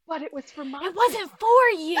like, "But it was for Monster. It wasn't for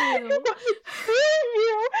you. It wasn't for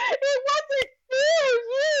you. It wasn't for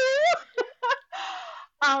you."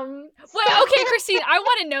 Well, okay, Christine, I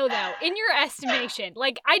want to know though, in your estimation,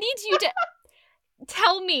 I need you to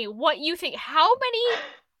tell me what you think. How many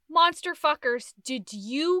monster fuckers did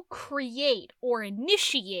you create or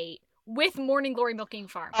initiate with Morning Glory Milking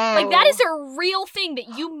Farm? That is a real thing that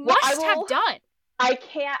you must have done. I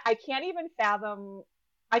can't even fathom.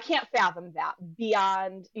 I can't fathom that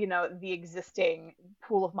beyond the existing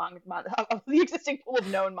pool of known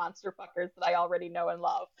monster fuckers that I already know and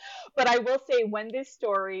love. But I will say, when this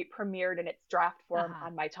story premiered in its draft form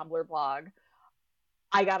on my Tumblr blog,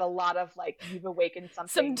 I got a lot of "You've awakened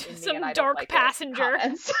something in me, some and I dark don't like passenger.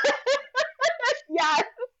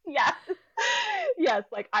 Yes.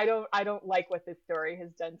 I don't like what this story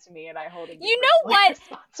has done to me, and I hold it. You know what?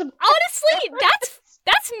 Honestly,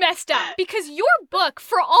 that's messed up, because your book,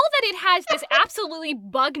 for all that it has this absolutely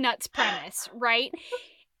bug nuts premise, right?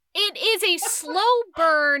 It is a slow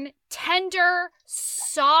burn, tender,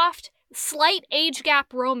 soft, slight age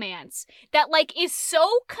gap romance that is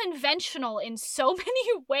so conventional in so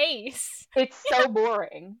many ways. It's so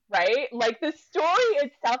boring, right? The story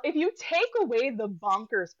itself, if you take away the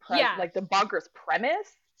bonkers the bonkers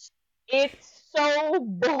premise, it's so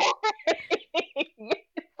boring.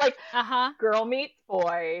 It's girl meets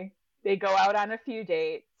boy, they go out on a few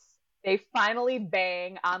dates, they finally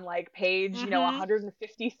bang on page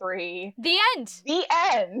 153. The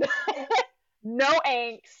end. No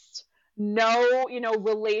angst, no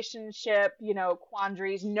relationship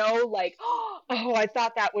quandaries, no I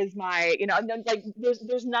thought that was my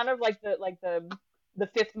there's none of the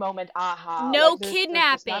fifth moment aha. No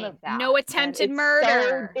kidnapping, none of that. No attempted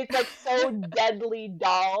murder. It's so deadly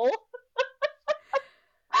dull.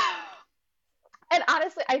 And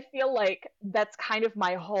honestly, I feel that's kind of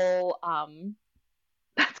my whole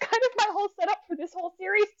setup for this whole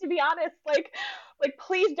series, to be honest.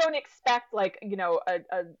 Please don't expect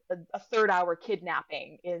a third-hour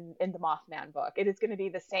kidnapping in the Mothman book. It is going to be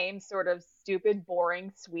the same sort of stupid,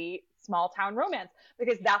 boring, sweet, small-town romance,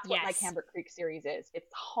 because that's what my Cambric Creek series is.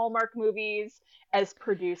 It's Hallmark movies as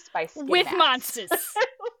produced by Skin with Max. monsters.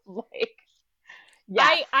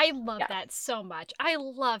 Yes. I love that so much. I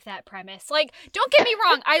love that premise. Don't get me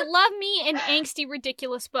wrong. I love me an angsty,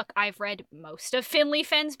 ridiculous book. I've read most of Finley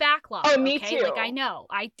Fenn's backlog. Oh, me too. I know.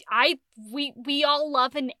 We all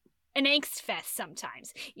love an angst fest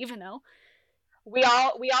sometimes, even though we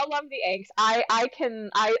all love the angst. I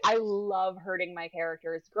love hurting my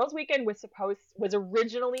characters. Girls Weekend was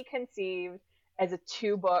originally conceived as a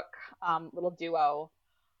 2-book little duo.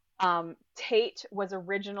 Tate was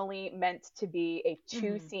originally meant to be a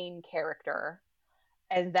 2-scene character,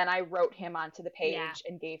 and then I wrote him onto the page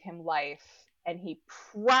and gave him life, and he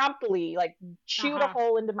promptly chewed a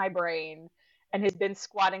hole into my brain and has been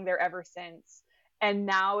squatting there ever since. And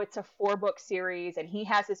now it's a 4-book series, and he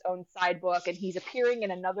has his own side book, and he's appearing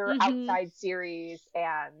in another outside series,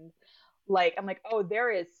 and I'm oh, there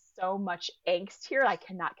is so much angst here. I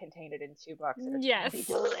cannot contain it in 2 books. It's gonna be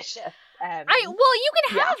delicious. You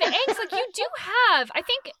can have angst. You do have. I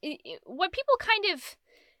think what people kind of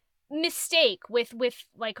mistake with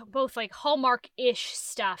like both like Hallmark-ish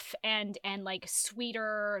stuff and like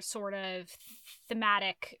sweeter sort of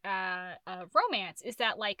thematic romance is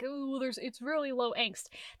that like, ooh, it's really low angst.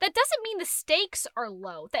 That doesn't mean the stakes are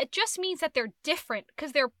low. That just means that they're different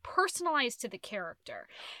because they're personalized to the character.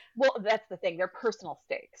 Well, that's the thing. They're personal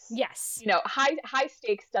stakes. Yes. You know, high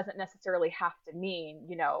stakes doesn't necessarily have to mean,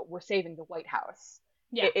 you know, we're saving the White House.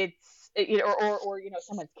 Yeah. You know, or you know,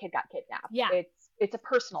 someone's kid got kidnapped. Yeah. It's a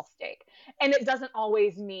personal stake. And it doesn't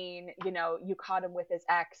always mean, you know, you caught him with his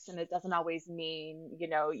ex, and it doesn't always mean, you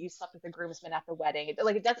know, you slept with the groomsman at the wedding. It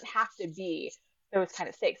doesn't have to be those kind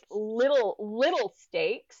of stakes. Little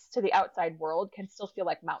stakes to the outside world can still feel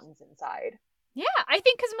like mountains inside. Yeah, I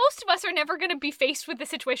think because most of us are never going to be faced with a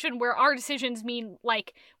situation where our decisions mean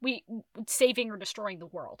like we saving or destroying the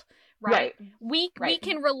world, right? We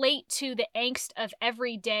can relate to the angst of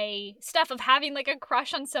everyday stuff of having like a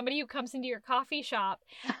crush on somebody who comes into your coffee shop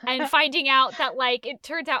and finding out that like it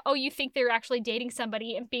turns out, oh, you think they're actually dating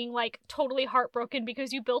somebody, and being like totally heartbroken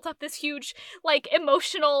because you built up this huge like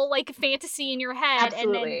emotional like fantasy in your head.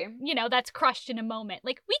 Absolutely. And then, you know, that's crushed in a moment.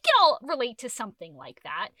 Like we can all relate to something like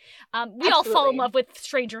that. We all fall in love with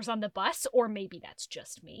strangers on the bus, or maybe that's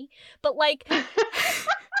just me, but like you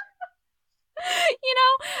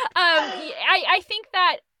know, I think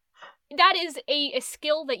that is a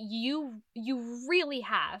skill that you really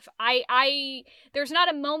have. There's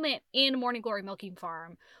not a moment in Morning Glory Milking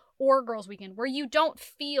Farm or Girls Weekend where you don't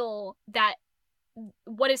feel that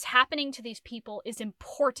what is happening to these people is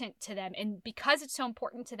important to them, and because it's so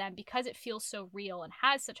important to them, because it feels so real and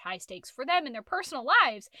has such high stakes for them in their personal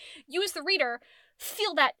lives, you as the reader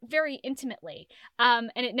feel that very intimately,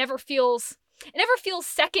 and it never feels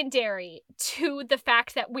secondary to the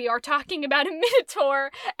fact that we are talking about a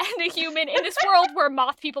minotaur and a human in this world where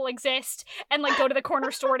moth people exist and like go to the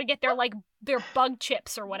corner store to get their bug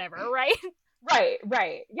chips or whatever, right?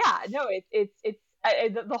 Right. Yeah, no, it's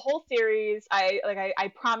the whole series.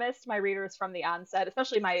 I promised my readers from the onset,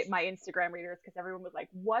 especially my Instagram readers, because everyone was like,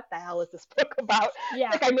 "What the hell is this book about?"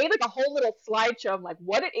 Yeah. Like I made like a whole little slideshow of like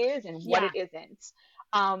what it is and what it isn't.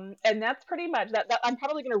 And that's pretty much that I'm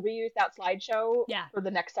probably going to reuse that slideshow for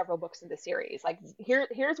the next several books in the series. Like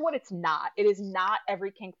here's what it's not. It is not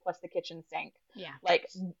Every Kink Plus the Kitchen Sink. Yeah. Like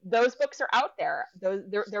those books are out there.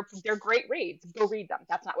 They're great reads. Go read them.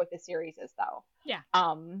 That's not what this series is though. Yeah.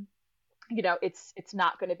 You know, it's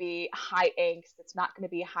not going to be high angst. It's not going to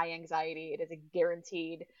be high anxiety. It is a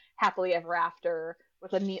guaranteed happily ever after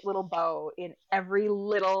with a neat little bow in every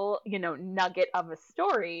little, you know, nugget of a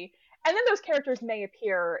story. And then those characters may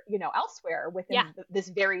appear, you know, elsewhere within this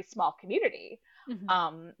very small community.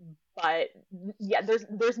 Mm-hmm. But yeah,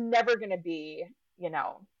 there's never going to be, you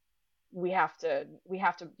know, we have to,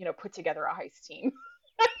 you know, put together a heist team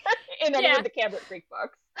in any of the Cambric Creek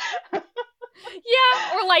books.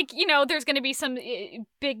 Yeah, or like, you know, there's going to be some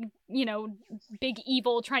big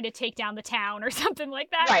evil trying to take down the town or something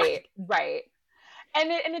like that. Right. And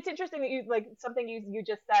it's interesting that you like something you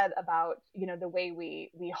just said about, you know, the way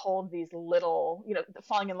we hold these little, you know,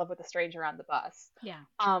 falling in love with a stranger on the bus. Yeah.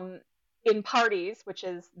 In Parties, which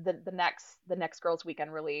is the next Girls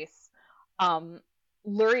Weekend release,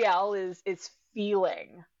 L'Oreal is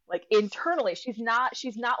feeling like internally she's not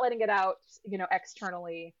letting it out, you know,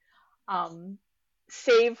 externally.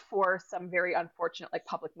 Save for some very unfortunate like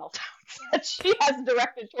public meltdowns that she has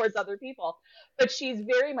directed towards other people, but she's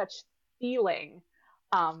very much feeling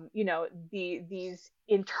you know, these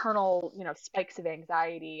internal, you know, spikes of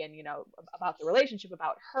anxiety and, you know, about the relationship,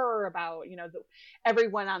 about her, about, you know,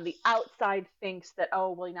 everyone on the outside thinks that,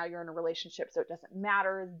 oh, well, now you're in a relationship, so it doesn't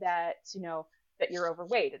matter that, you know, that you're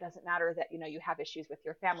overweight. It doesn't matter that, you know, you have issues with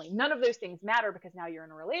your family. None of those things matter because now you're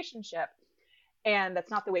in a relationship. And that's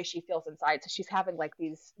not the way she feels inside. So she's having like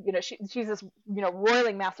these, you know, she's this, you know,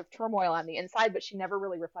 roiling massive turmoil on the inside, but she never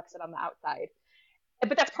really reflects it on the outside.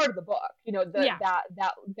 But that's part of the book, you know,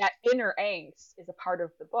 that inner angst is a part of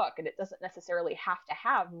the book, and it doesn't necessarily have to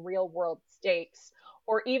have real world stakes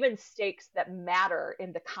or even stakes that matter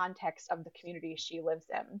in the context of the community she lives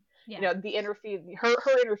in. Yeah. You know,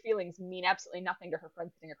 her inner feelings mean absolutely nothing to her friend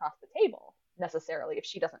sitting across the table necessarily if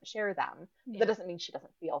she doesn't share them. Yeah. That doesn't mean she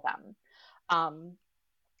doesn't feel them.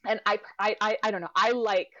 And I don't know. I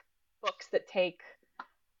like books that take,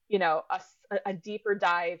 you know, a deeper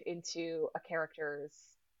dive into a character's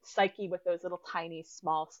psyche with those little tiny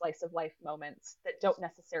small slice of life moments that don't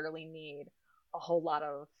necessarily need a whole lot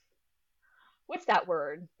of, what's that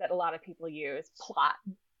word that a lot of people use? Plot.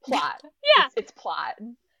 Yeah. It's plot.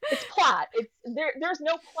 There's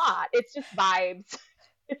no plot. It's just vibes.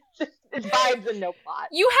 It's vibes and no plot.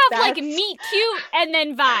 You have like meet cute and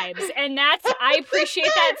then vibes, and I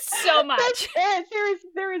appreciate that so much. That's it.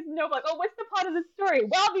 There is no like, oh, what's the plot of the story?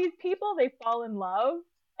 Well, these people, they fall in love,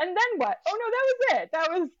 and then what? Oh no, that was it.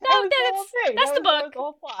 That was the whole thing. That's the book. That was the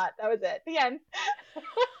whole plot. That was it. The end.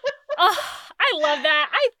 Oh, I love that.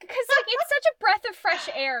 Because like it's such a breath of fresh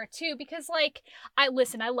air too. Because like I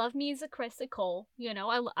love me as a Krista Cole. You know,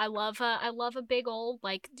 I love a big old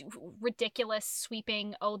like ridiculous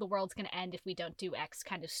sweeping. Oh, the world's gonna end if we don't do X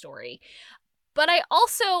kind of story. But I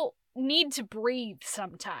also need to breathe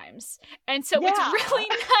sometimes, and so it's really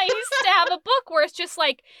nice to have a book where it's just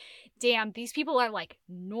like, damn, these people are like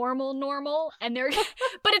normal, and they're,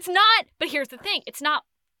 but it's not. But here's the thing, it's not.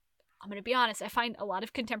 I'm going to be honest, I find a lot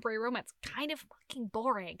of contemporary romance kind of fucking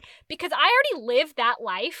boring because I already lived that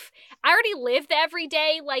life. I already lived the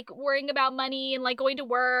everyday, like, worrying about money and, like, going to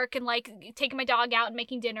work and, like, taking my dog out and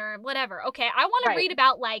making dinner, whatever. Okay, I want to read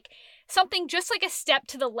about, like, something just like a step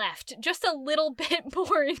to the left, just a little bit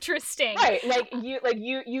more interesting. Right,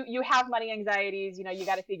 you have money anxieties. You know, you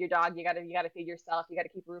got to feed your dog, you got to feed yourself, you got to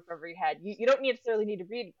keep a roof over your head. You don't necessarily need to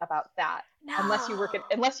read about that unless you work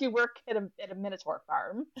at a Minotaur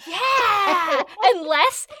farm. Yeah,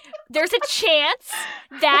 unless there's a chance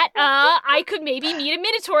that I could maybe meet a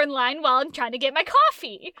Minotaur in line while I'm trying to get my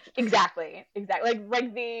coffee. Exactly. Like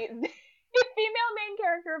the female main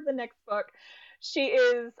character of the next book. She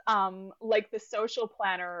is like the social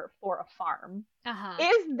planner for a farm. Uh-huh.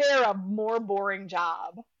 Is there a more boring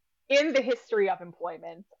job in the history of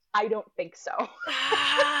employment? I don't think so.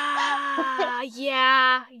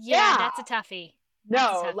 Yeah, that's a toughie.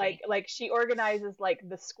 No, like she organizes like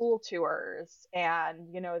the school tours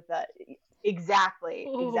and you know exactly.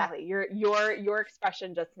 Your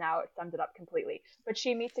expression just now summed it up completely. But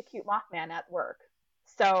she meets a cute Mothman at work.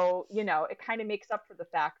 So, you know, it kind of makes up for the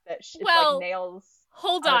fact that it's like nails.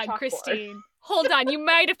 Hold on, Christine. Hold on. You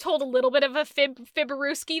might have told a little bit of a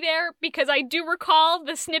fibberooski there, because I do recall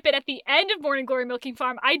the snippet at the end of Morning Glory Milking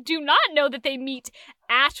Farm. I do not know that they meet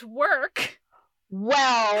at work.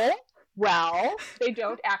 Well, they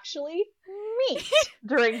don't actually meet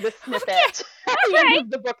during the snippet at the end of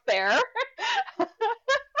the book there.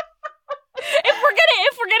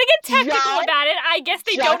 If we're gonna get technical about it, I guess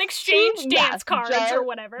they don't exchange dance cards or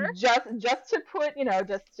whatever. Just to put, you know,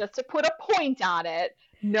 just to put a point on it,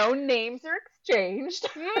 no names are exchanged.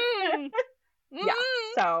 Yeah.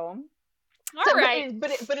 So. All right.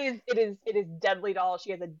 But it is Deadly Doll.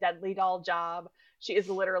 She has a Deadly Doll job. She is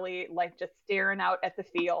literally like just staring out at the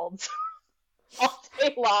fields all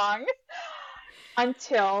day long.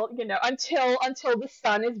 Until the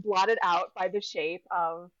sun is blotted out by the shape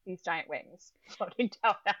of these giant wings floating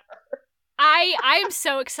down at her. I'm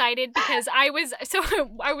so excited because I was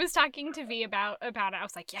talking to V about it. I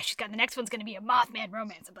was like, yeah, the next one's gonna be a Mothman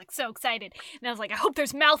romance. I'm like so excited, and I was like, I hope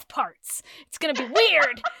there's mouth parts. It's gonna be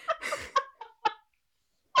weird.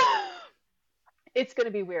 It's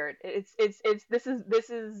gonna be weird. This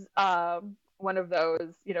is one of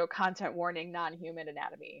those, you know, content warning, non-human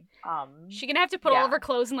anatomy. She's gonna have to put all of her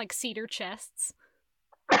clothes in like cedar chests.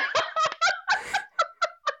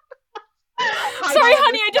 Sorry,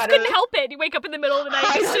 honey, I just couldn't help it. You wake up in the middle of the night,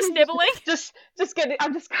 he's just nibbling.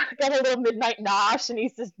 I'm just got a little midnight nosh, and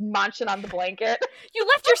he's just munching on the blanket. You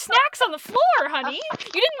left your snacks on the floor, honey.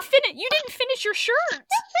 You didn't finish your shirt.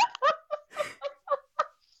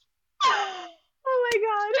 Oh my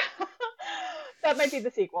god. That might be the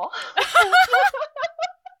sequel.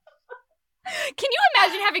 Can you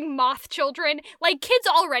imagine having moth children? Like, kids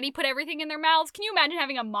already put everything in their mouths. Can you imagine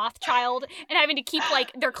having a moth child and having to keep,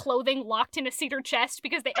 like, their clothing locked in a cedar chest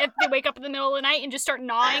because they wake up in the middle of the night and just start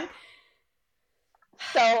gnawing?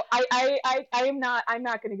 So I'm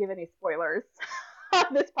not going to give any spoilers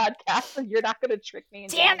on this podcast, and you're not going to trick me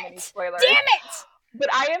into any spoilers. Damn it! But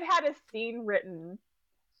I have had a scene written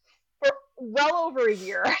for well over a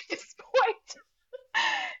year at this point.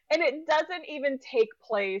 And it doesn't even take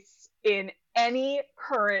place in any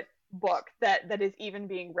current book that is even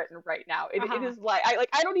being written right now. It is like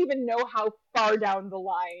I don't even know how far down the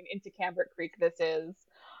line into Cambric Creek this is.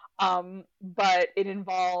 But it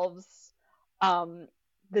involves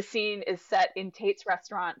the scene is set in Tate's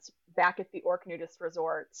restaurant back at the Orc Nudist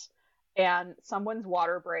Resort, and someone's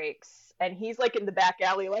water breaks, and he's like in the back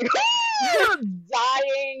alley like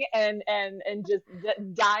dying and just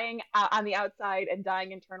dying on the outside and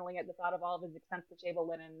dying internally at the thought of all of his expensive table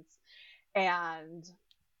linens. And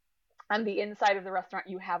on the inside of the restaurant,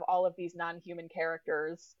 you have all of these non-human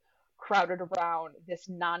characters crowded around this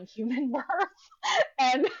non-human birth.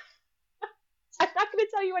 And I'm not not going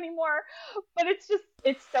to tell you anymore, but it's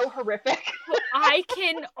so horrific. I'm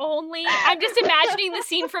just imagining the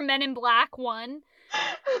scene from Men in Black 1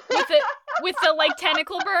 with the like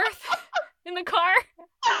tentacle birth in the car.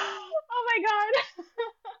 Oh my God.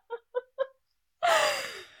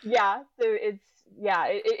 Yeah, so it's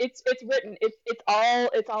written. It's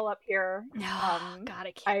all up here. God,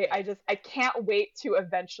 I can't wait to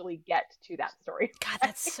eventually get to that story. God,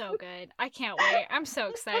 that's so good. I can't wait. I'm so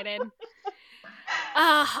excited.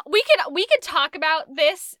 We could talk about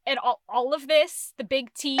this and all of this, the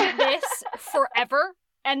big T, this forever.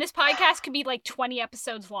 And this podcast could be like 20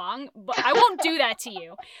 episodes long, but I won't do that to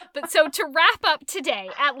you. But so to wrap up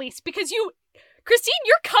today, at least, because Christine,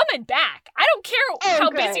 you're coming back. I don't care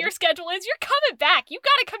how busy your schedule is. You're coming back. You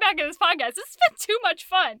got to come back to this podcast. This has been too much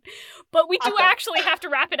fun. But we do actually have to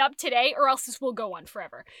wrap it up today, or else this will go on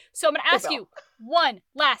forever. So I'm going to ask you one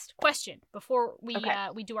last question before we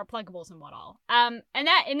do our pluggables and what all. And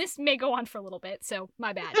this may go on for a little bit, so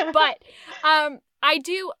my bad. But I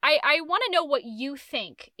want to know what you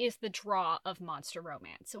think is the draw of monster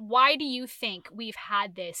romance. Why do you think we've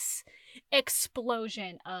had this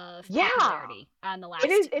explosion of popularity on the last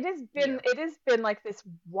it has been like this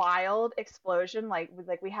wild explosion, like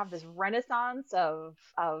we have this renaissance of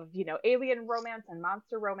alien romance and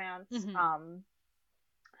monster romance.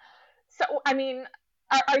 So I mean,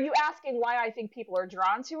 are you asking why I think people are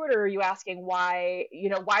drawn to it, or are you asking why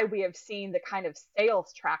we have seen the kind of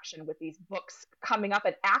sales traction with these books coming up?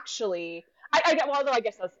 And actually, I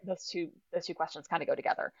guess those two questions kind of go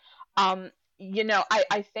together. I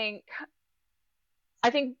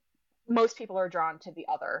think most people are drawn to the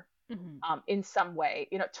other in some way.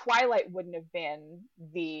 Twilight wouldn't have been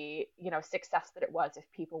the success that it was if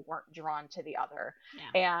people weren't drawn to the other.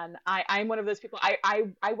 Yeah. And I'm one of those people.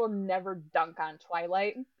 I will never dunk on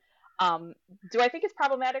Twilight. Do I think it's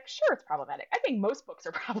problematic? Sure, it's problematic. I think most books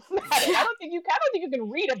are problematic. I don't think you can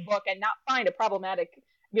read a book and not find a problematic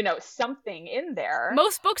something in there.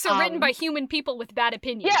 Most books are written by human people with bad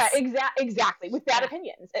opinions. Yeah, exactly. With bad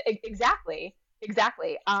opinions. Exactly.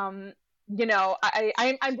 Believe me,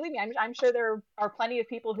 I'm sure there are plenty of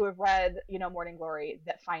people who have read, Morning Glory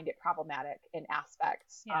that find it problematic in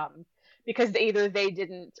aspects, because either they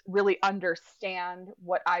didn't really understand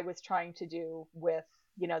what I was trying to do with,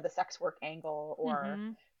 the sex work angle,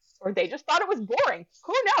 or they just thought it was boring.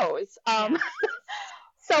 Who knows?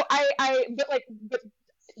 So but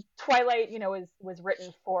Twilight, was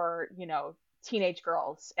written for, teenage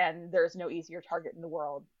girls, and there's no easier target in the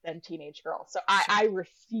world than teenage girls. So I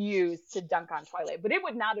refuse to dunk on Twilight, but it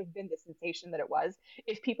would not have been the sensation that it was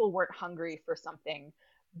if people weren't hungry for something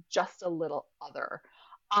just a little other.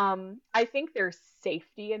 I think there's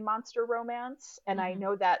safety in monster romance, and I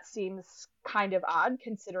know that seems kind of odd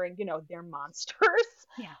considering, they're monsters.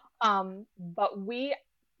 Yeah. But we,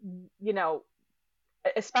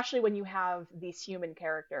 especially when you have these human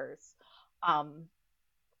characters,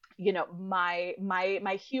 my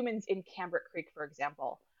humans in Cambric Creek, for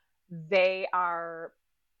example, they are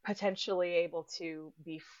potentially able to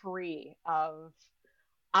be free of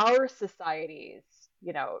our society's,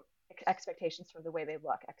 expectations for the way they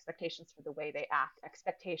look, expectations for the way they act,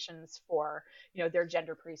 expectations for, their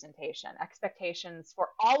gender presentation, expectations for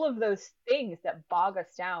all of those things that bog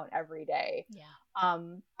us down every day. Yeah.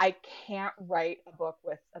 I can't write a book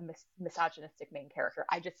with a misogynistic main character.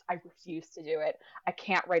 I refuse to do it. I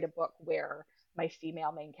can't write a book where my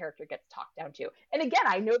female main character gets talked down to. And again,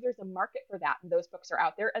 I know there's a market for that, and those books are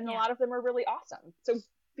out there, and a lot of them are really awesome. So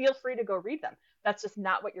feel free to go read them. That's just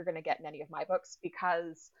not what you're going to get in any of my books,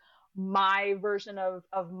 because my version of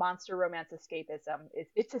monster romance escapism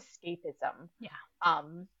it's escapism. Yeah.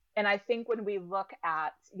 And I think when we look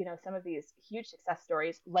at, some of these huge success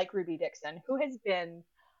stories like Ruby Dixon, who has been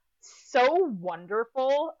so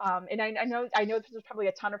wonderful. And I know there's probably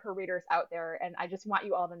a ton of her readers out there, and I just want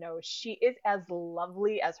you all to know she is as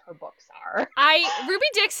lovely as her books are. Ruby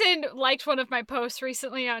Dixon liked one of my posts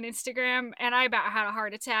recently on Instagram, and I about had a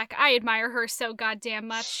heart attack. I admire her so goddamn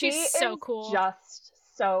much. She's so cool. Just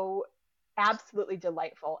so absolutely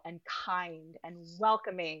delightful and kind and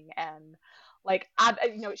welcoming, and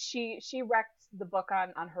she wrecked the book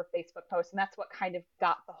on her Facebook post, and that's what kind of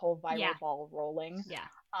got the whole viral ball rolling. Yeah.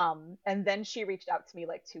 And then she reached out to me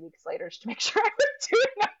like 2 weeks later to make sure I was doing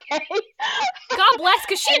okay. God bless,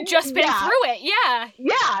 because she had just been through it.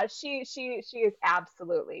 Yeah, she is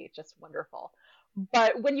absolutely just wonderful.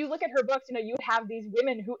 But when you look at her books, you have these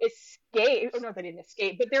women who escape. Oh no, they didn't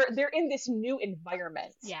escape, but they're in this new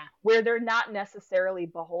environment. Yeah. Where they're not necessarily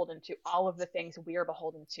beholden to all of the things we are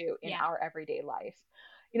beholden to in our everyday life.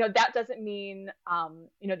 That doesn't mean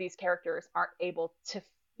these characters aren't able to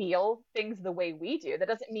feel things the way we do. That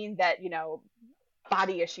doesn't mean that, you know,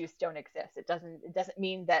 body issues don't exist. It doesn't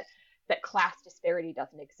mean that class disparity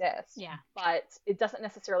doesn't exist. Yeah. But it doesn't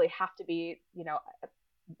necessarily have to be, you know,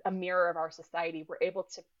 a mirror of our society. We're able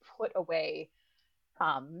to put away,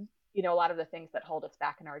 you know, a lot of the things that hold us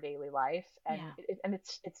back in our daily life, and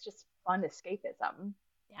it's just fun escapism.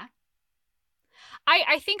 Yeah.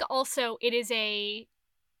 I think also it is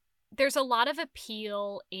there's a lot of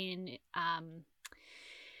appeal in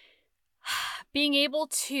being able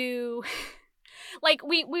to like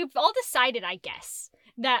we've all decided, I guess,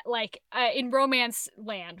 that like in romance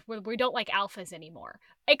land where we don't like alphas anymore,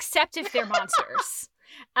 except if they're monsters.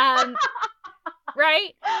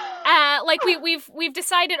 Right? Like we've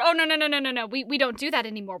decided, oh no, we don't do that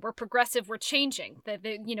anymore. We're progressive, we're changing. That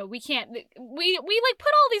you know, we can't we like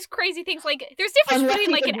put all these crazy things, like there's difference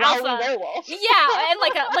between like an alpha, yeah, and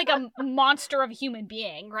like a monster of a human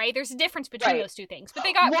being, right? There's a difference between those two things, but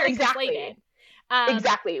they got very conflated.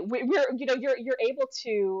 Exactly. We're you know, you're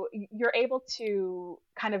able to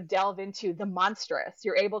kind of delve into the monstrous.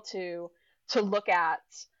 You're able to look at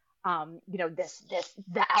you know,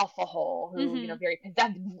 the alpha hole who, you know, very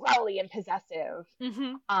rowdy and possessive.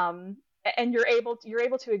 And you're able to,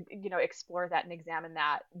 you know, explore that and examine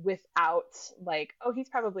that without like, oh, he's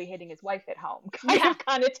probably hitting his wife at home kind of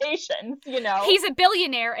connotations, you know. He's a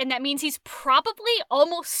billionaire, and that means he's probably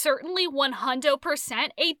almost certainly 100%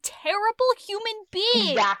 a terrible human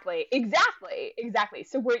being. Exactly.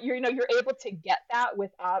 So you're able to get that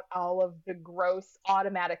without all of the gross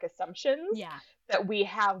automatic assumptions that we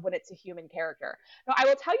have when it's a human character. Now, I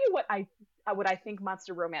will tell you what I think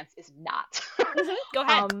monster romance is not. Go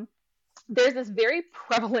ahead. There's this very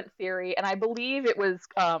prevalent theory, and I believe it was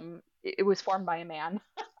formed by a man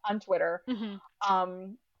on Twitter,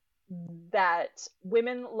 that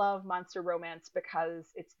women love monster romance because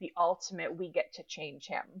it's the ultimate we get to change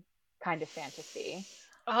him kind of fantasy.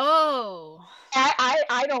 Oh.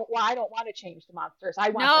 I don't want to change the monsters.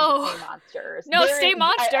 I want them to stay monsters. No, stay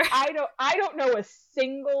monster. I don't know a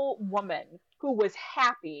single woman who was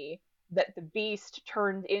happy that the Beast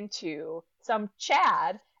turned into some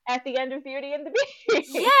Chad at the end of Beauty and the Beast.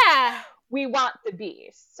 Yeah. We want the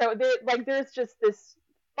Beast. So there's just this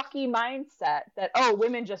fucky mindset that, oh,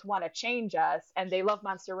 women just want to change us, and they love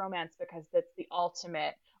monster romance because that's the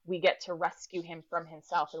ultimate. We get to rescue him from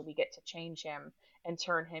himself, and we get to change him and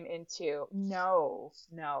turn him into no,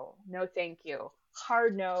 thank you.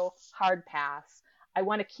 Hard no, hard pass. I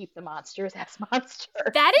want to keep the monsters as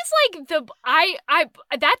monsters. That is like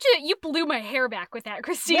you blew my hair back with that,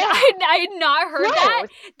 Christine. Yeah. I had not heard that.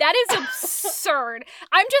 That is absurd.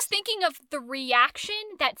 I'm just thinking of the reaction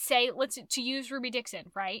that, say, to use Ruby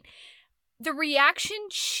Dixon, right? The reaction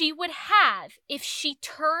she would have if she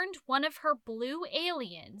turned one of her blue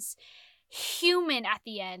aliens human at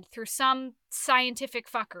the end through some scientific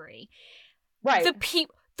fuckery. Right.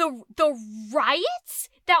 The riots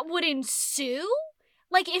that would ensue.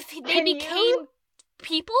 Like, if they became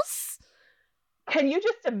people's... Can you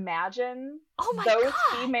just imagine those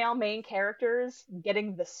female main characters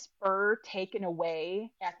getting the spur taken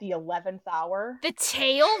away at the 11th hour? The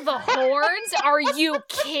tail, the horns? Are you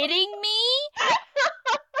kidding me?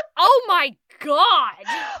 Oh my god!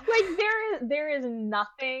 Like, there is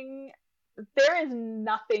nothing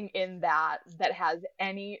in that has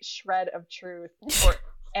any shred of truth for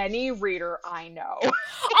any reader I know.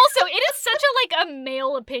 Also, it is such a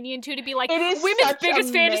male opinion too, to be like, women's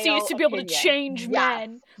biggest fantasy is to be able to change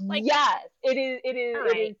men. Like, yes, it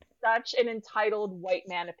is such an entitled white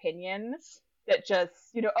man opinion that just,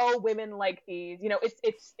 you know, oh, women like these, you know,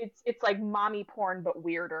 it's like mommy porn but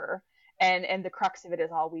weirder, and the crux of it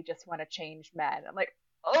is, all we just want to change men. I'm like,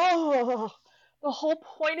 oh. The whole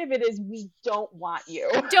point of it is we don't want you.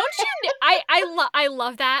 Don't you? I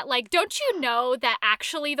love that. Like, don't you know that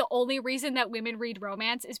actually the only reason that women read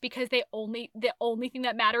romance is because the only thing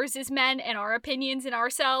that matters is men and our opinions and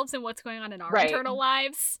ourselves and what's going on in our internal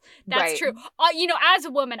lives. That's true. You know, as a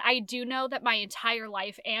woman, I do know that my entire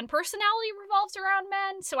life and personality revolves around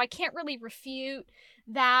men, so I can't really refute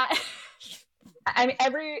that. I mean,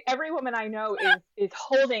 every woman I know is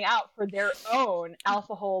holding out for their own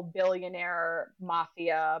alpha hole billionaire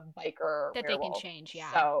mafia biker that werewolf. They can change.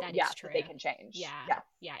 Yeah, so, that is true. That they can change.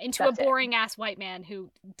 Yeah, into a boring ass white man who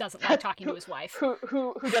doesn't like talking to his wife,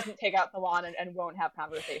 who doesn't take out the lawn and won't have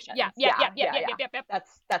conversations. Yeah.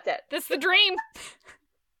 That's it. That's the dream.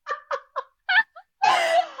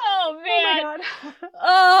 Oh man. Oh my god.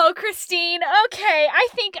 Oh, Christine. Okay, I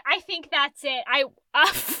think that's it.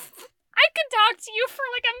 I could talk to you for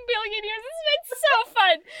like a million years. This has been so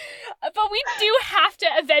fun. But we do have to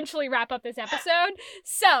eventually wrap up this episode.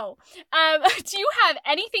 So, do you have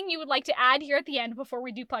anything you would like to add here at the end before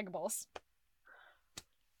we do pluggables?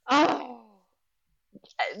 Oh,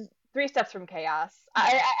 3 Steps from Chaos.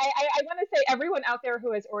 I want to say everyone out there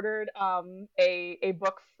who has ordered a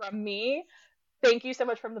book from me, thank you so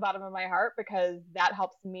much from the bottom of my heart, because that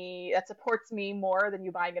supports me more than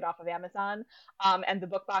you buying it off of Amazon. And the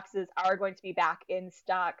book boxes are going to be back in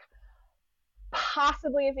stock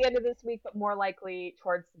possibly at the end of this week, but more likely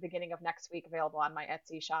towards the beginning of next week, available on my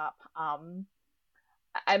Etsy shop.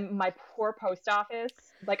 My poor post office,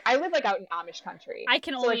 like I live like out in Amish country. I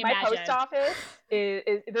can only imagine. My post office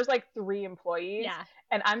is there's like 3 employees,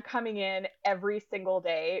 and I'm coming in every single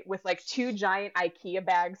day with like 2 giant IKEA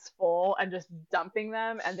bags full and just dumping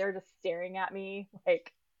them, and they're just staring at me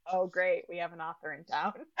like, oh great, we have an author in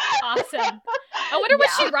town. Awesome. I wonder what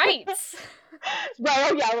she writes.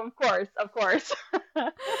 Right, oh yeah, of course.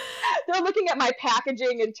 They're looking at my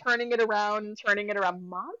packaging and turning it around.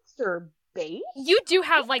 Monster Base? You do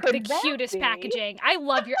have like the cutest packaging. I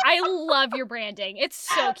love your branding. It's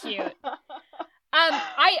so cute.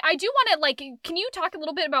 I do want to, like, can you talk a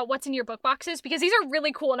little bit about what's in your book boxes? Because these are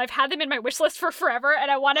really cool, and I've had them in my wish list for forever, and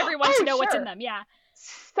I want everyone to know what's in them. Yeah.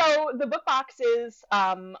 So the book boxes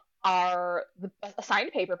are a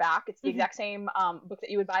signed paperback. It's the exact same book that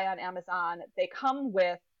you would buy on Amazon. They come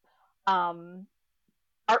with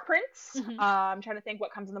art prints. I'm trying to think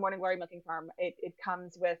what comes in the Morning Glory Milking Farm. It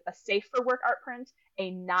comes with a safe for work art print,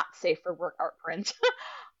 a not safe for work art print,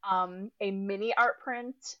 a mini art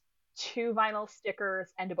print, 2 vinyl stickers,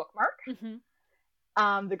 and a bookmark.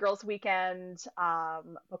 The Girls Weekend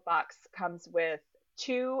book box comes with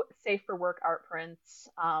 2 safe for work art prints.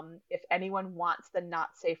 If anyone wants the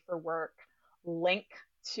not safe for work link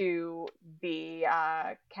to the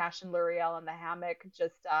Cash and L'Oreal in the hammock,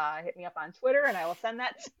 just hit me up on Twitter and I will send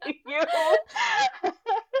that to you.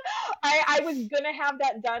 I was gonna have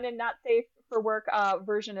that done in not safe for work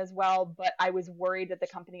version as well, but I was worried that the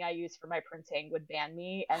company I use for my printing would ban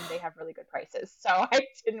me, and they have really good prices, so I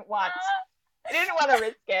didn't want to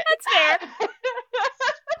risk it. That's fair.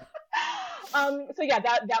 So yeah,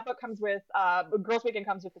 that book comes with Girls Weekend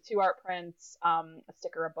comes with the 2 art prints, a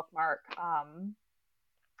sticker, a bookmark.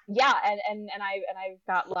 Yeah, and I've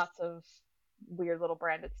got lots of weird little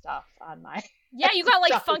branded stuff on my. Yeah, you got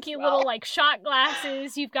like funky little like shot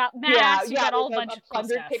glasses. You've got masks. You got all a bunch of cool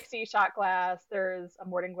stuff. Pixie shot glass. There's a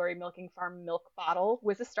Morning Glory Milking Farm milk bottle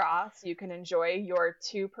with a straw, so you can enjoy your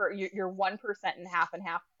 1% and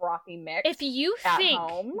half frothy mix. If you think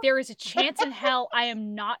there is a chance in hell I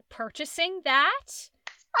am not purchasing that,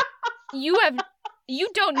 you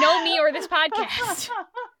don't know me or this podcast.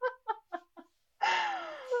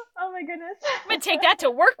 Oh my goodness. I'm gonna take that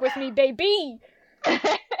to work with me, baby.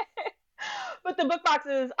 But the book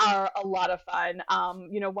boxes are a lot of fun.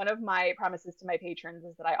 One of my promises to my patrons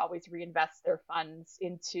is that I always reinvest their funds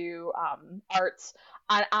into arts.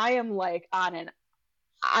 And I am like on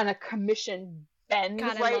a commission bend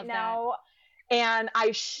right now. That. And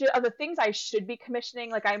the things I should be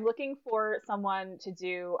commissioning, like I'm looking for someone to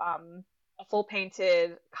do a full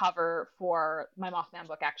painted cover for my Mothman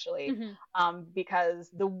book, actually, because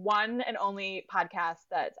the one and only podcast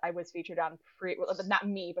that I was featured on, not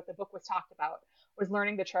me, but the book was talked about, was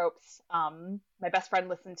Learning the Tropes. My best friend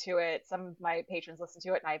listened to it. Some of my patrons listened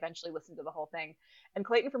to it, and I eventually listened to the whole thing. And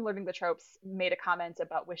Clayton from Learning the Tropes made a comment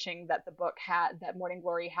about wishing that the book that Morning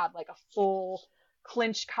Glory had like a full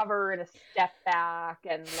clinch cover and a step back,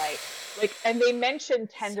 and and they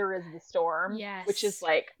mentioned Tender as the Storm, which is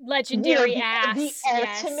like legendary ass, the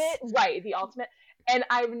ultimate, right, the ultimate. And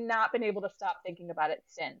I've not been able to stop thinking about it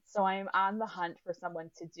since. So I'm on the hunt for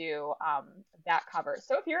someone to do that cover.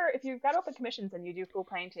 So if you've got open commissions and you do full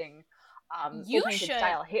painting, you full should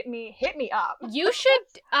style, hit me up. You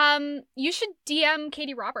should DM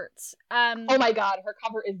Katie Roberts. Oh my God, her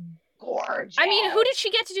cover is gorgeous. I mean, who did she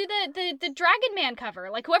get to do the Dragon Man cover?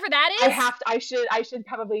 Like whoever that is. I should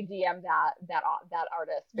probably DM that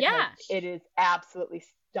artist, because it is absolutely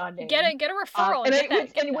stunning. Get a referral.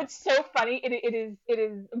 And what's so funny, it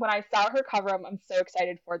is when I saw her cover, I'm so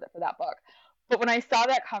excited for that book. But when I saw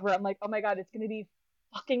that cover, I'm like, oh my God, it's gonna be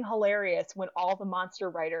fucking hilarious when all the monster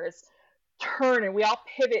writers turn and we all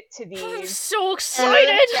pivot to these. I'm so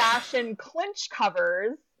excited. Fashion clinch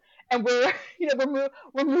covers. And we're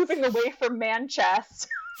moving away from man chest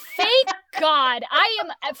Thank God. I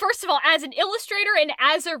am, first of all, as an illustrator and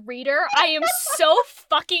as a reader, I am so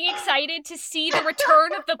fucking excited to see the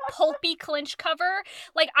return of the pulpy clinch cover.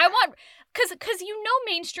 Like, I want, because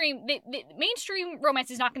mainstream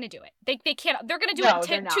romance is not going to do it. They can't, they're going to do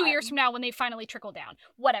it 2 years from now when they finally trickle down.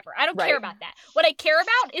 Whatever. I don't care about that. What I care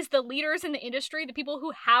about is the leaders in the industry, the people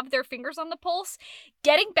who have their fingers on the pulse,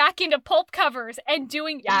 getting back into pulp covers and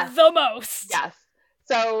doing the most. Yes.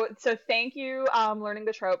 So thank you, Learning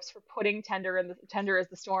the Tropes, for putting Tender as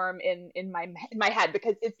the Storm in my head,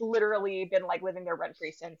 because it's literally been like living there rent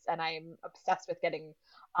free since, and I'm obsessed with getting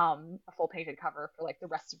a full painted cover for like the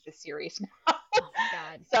rest of the series now. Oh my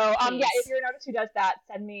God. So if you're an artist who does that,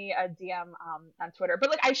 send me a DM on Twitter. But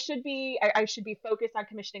like I should be focused on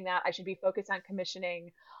commissioning that. I should be focused on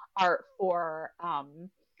commissioning art for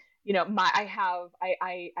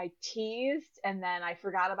I teased and then I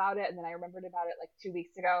forgot about it, and then I remembered about it like 2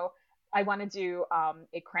 weeks ago. I want to do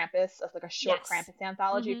a Krampus, like a short Krampus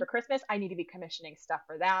anthology for Christmas. I need to be commissioning stuff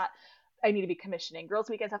for that. I need to be commissioning Girls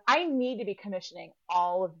Weekend stuff. I need to be commissioning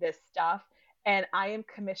all of this stuff, and I am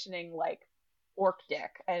commissioning like orc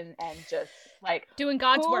dick and just like doing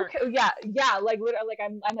God's work. Like literally, like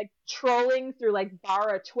I'm like trolling through like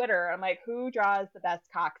Bara Twitter. I'm like, who draws the best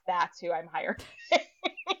cocks? That's who I'm hiring.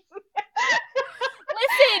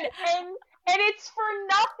 Listen, and it's for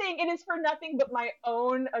nothing. It is for nothing but my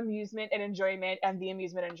own amusement and enjoyment, and the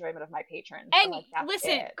amusement and enjoyment of my patrons. And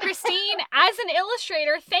listen, Christine, as an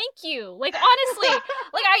illustrator, thank you. Like, honestly,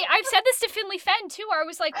 like I've said this to Finley Fenn too, where I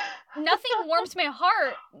was like, nothing warms my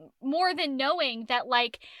heart more than knowing that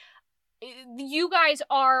like you guys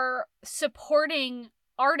are supporting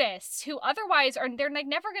artists who otherwise they're like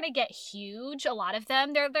never gonna get huge. A lot of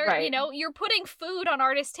them, they're right. You're putting food on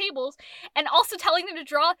artists' tables and also telling them to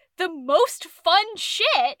draw the most fun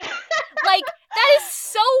shit. Like, that is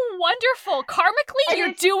so wonderful. Karmically,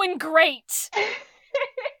 you're doing great.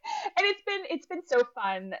 And it's been so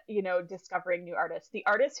fun, discovering new artists. The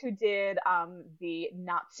artist who did the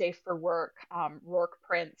Not Safe for Work Rourke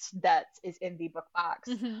prints that is in the book box.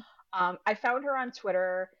 Mm-hmm. I found her on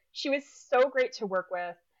Twitter. She was so great to work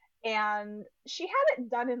with, and she had it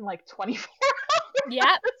done in like 24 hours. Yep.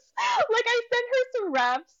 Like, I sent her some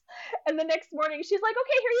reps, and the next morning she's like,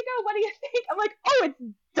 okay, here you go. What do you think? I'm like, oh, it's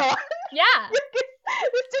done? Yeah.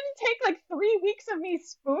 This didn't take like 3 weeks of me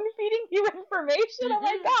spoon feeding you information. Mm-hmm. Oh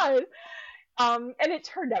my God. And it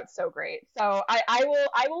turned out so great. So I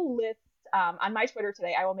will list, on my Twitter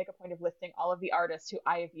today, I will make a point of listing all of the artists who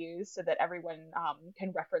I have used so that everyone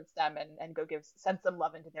can reference them and go send some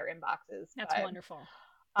love into their inboxes. That's wonderful.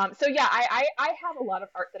 So yeah, I have a lot of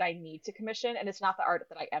art that I need to commission, and it's not the art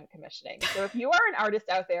that I am commissioning. So if you are an artist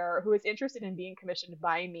out there who is interested in being commissioned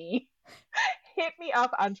by me, hit me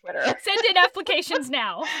up on Twitter. Send in applications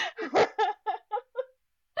now.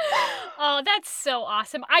 Oh, that's so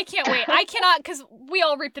awesome. I can't wait. I cannot, because we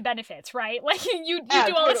all reap the benefits, right? Like, you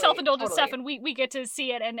do all the self-indulgent stuff, and we get to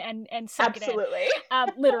see it and suck Absolutely. it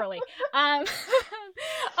in. Literally.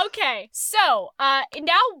 Okay, so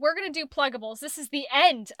now we're going to do pluggables. This is the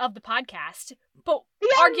end of the podcast, but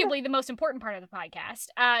arguably the most important part of the podcast.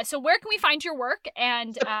 So where can we find your work?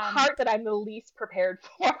 And the part that I'm the least prepared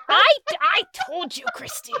for. I told you,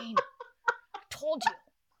 Christine. I told you.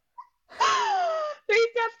 3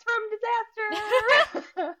 steps from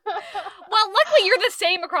disaster. Well, luckily you're the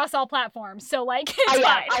same across all platforms, so like it's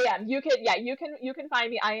fine. I am. You can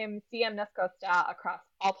find me. I am CM Nescosta across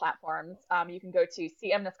all platforms. You can go to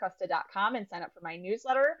cmnescosta.com and sign up for my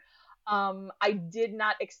newsletter. I did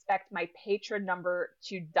not expect my patron number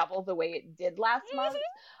to double the way it did last month.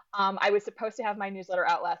 I was supposed to have my newsletter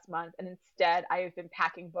out last month, and instead I have been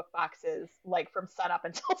packing book boxes like from sunup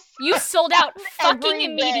until sundown. You sold out fucking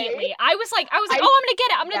immediately. I was like, oh, I'm gonna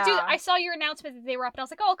get it. I'm gonna do it. I saw your announcement that they were up, and I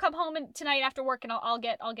was like, oh, I'll come home tonight after work, and I'll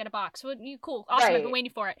get a box. So cool, awesome. Right. I've been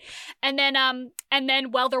waiting for it. And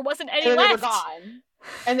then well, there wasn't any left. They were gone.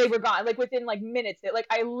 And they were gone, like within like minutes. Like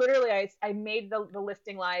I literally, I made the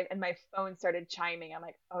listing live, and my phone started chiming. I'm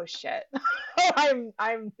like, oh shit,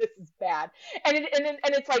 this is bad. And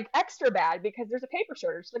it's like extra bad because there's a paper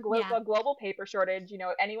shortage, a global paper shortage.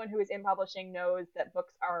 Anyone who is in publishing knows that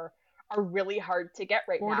books are really hard to get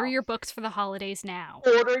right now. Order your books for the holidays now.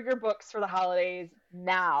 Order your books for the holidays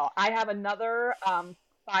now. I have another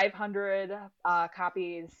 500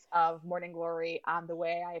 copies of Morning Glory on the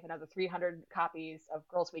way. I have another 300 copies of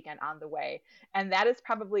Girls Weekend on the way. And that is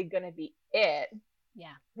probably going to be it.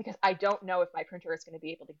 Yeah. Because I don't know if my printer is going to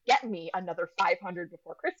be able to get me another 500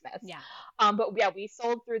 before Christmas. Yeah. But yeah, we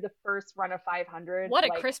sold through the first run of 500. What a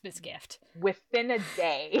Christmas gift. Within a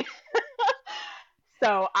day.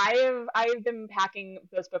 So I've been packing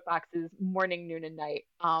those book boxes morning, noon, and night.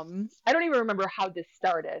 I don't even remember how this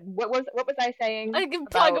started. What was I saying?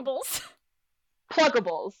 Pluggables.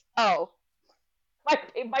 Pluggables. Oh,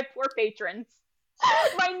 my poor patrons.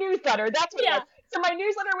 My newsletter. That's what it was. So my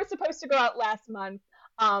newsletter was supposed to go out last month,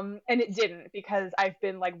 and it didn't because I've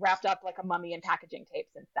been like wrapped up like a mummy in packaging tape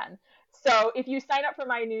since then. So if you sign up for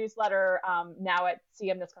my newsletter now at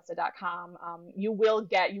cmniscosta.com, you will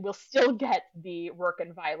still get the Rourke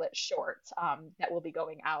and Violet short that will be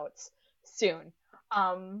going out soon.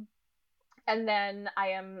 And then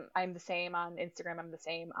I'm the same on Instagram. I'm the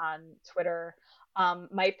same on Twitter.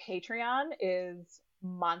 My Patreon is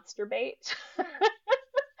Monsterbait.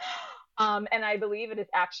 And I believe it is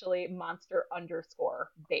actually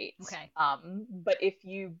monster_bait. Okay. But if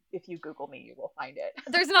you Google me, you will find it.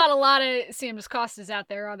 There's not a lot of CM Discostas out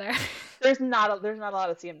there, are there? There's not a lot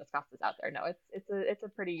of CM Discostas out there. No, it's a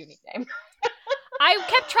pretty unique name. I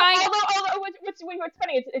kept trying. Although what's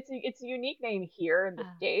funny, it's a unique name here in the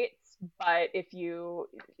States, but if you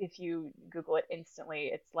Google it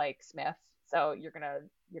instantly, it's like Smith. So you're gonna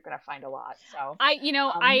find a lot. So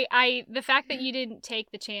I the fact that you didn't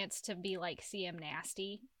take the chance to be like CM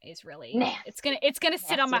Nasty is really nasty. It's gonna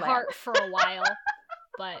sit on my heart for a while,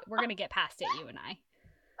 but we're gonna get past it, you and I.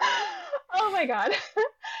 Oh my god. So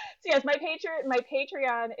yes, my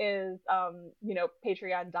Patreon is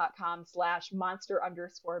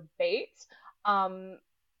patreon.com/monster_bait.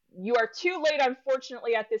 You are too late,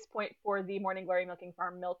 unfortunately, at this point for the Morning Glory Milking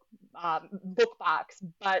Farm book box,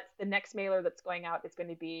 but the next mailer that's going out is going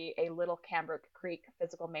to be a Little Cambric Creek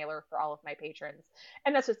physical mailer for all of my patrons.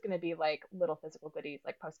 And that's just going to be like little physical goodies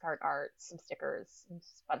like postcard art, some stickers, some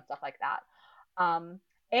fun stuff like that. And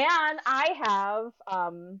I have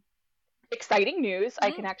exciting news.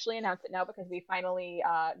 I can actually announce it now because we finally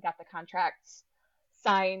got the contracts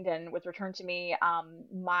signed and was returned to me.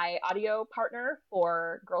 My audio partner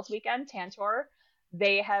for Girls Weekend, Tantor,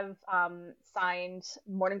 they have signed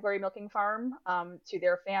Morning Glory Milking Farm to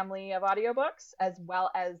their family of audiobooks, as well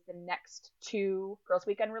as the next 2 Girls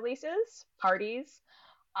Weekend releases, Parties,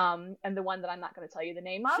 and the one that I'm not going to tell you the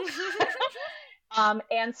name of,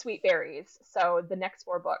 and Sweet Berries. So the next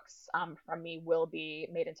 4 books from me will be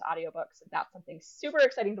made into audiobooks. That's something super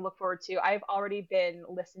exciting to look forward to. I've already been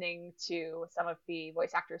listening to some of the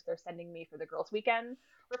voice actors they're sending me for the Girls Weekend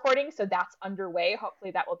recording, so that's underway.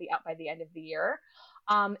 Hopefully that will be out by the end of the year.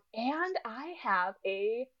 And I have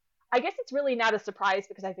I guess it's really not a surprise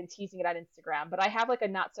because I've been teasing it on Instagram, but I have like a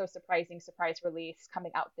not so surprising surprise release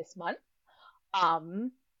coming out this month.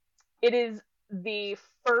 It is the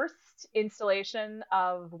first installation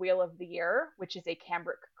of Wheel of the Year, which is a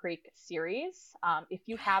Cambric Creek series. If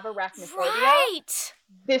you have arachnophobia,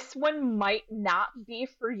 this one might not be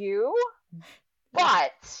for you,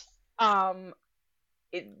 but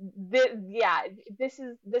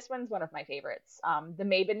this one's one of my favorites. The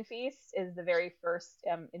Mabon Feast is the very first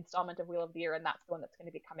installment of Wheel of the Year, and that's the one that's going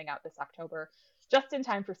to be coming out this October, just in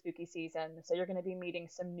time for spooky season. So you're going to be meeting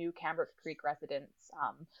some new Cambric Creek residents,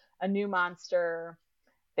 a new monster.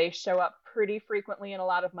 They show up pretty frequently in a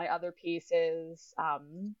lot of my other pieces.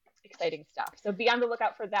 Exciting stuff. So be on the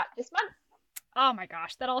lookout for that this month. Oh my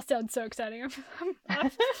gosh, that all sounds so exciting.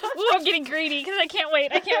 I'm getting greedy because I can't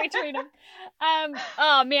wait. I can't wait to read them.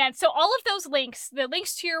 Oh man, so all of those links, the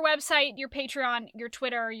links to your website, your Patreon, your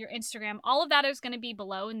Twitter, your Instagram, all of that is going to be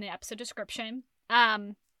below in the episode description.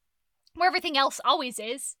 Where everything else always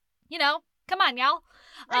is, come on, y'all.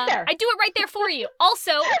 Right there. I do it right there for you.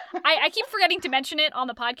 Also, I keep forgetting to mention it on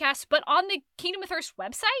the podcast, but on the Kingdom of Thirst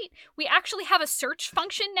website, we actually have a search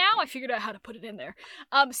function now. I figured out how to put it in there.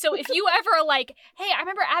 So if you ever are like, hey, I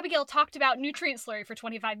remember Abigail talked about nutrient slurry for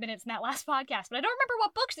 25 minutes in that last podcast, but I don't remember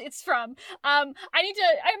what books it's from. I'm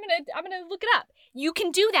gonna look it up. You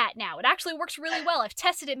can do that now. It actually works really well. I've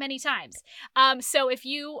tested it many times. So if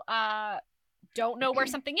you don't know where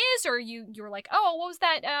something is, or you're like, oh, what was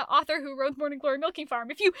that author who wrote Morning Glory Milking Farm?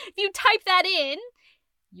 If you type that in,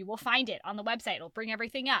 you will find it on the website. It'll bring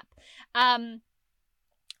everything up.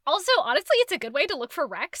 Also, honestly, it's a good way to look for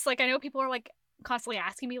recs. Like, I know people are like constantly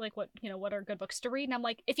asking me like what are good books to read, and I'm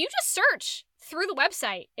like, if you just search through the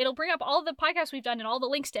website, it'll bring up all the podcasts we've done and all the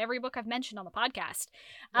links to every book I've mentioned on the podcast.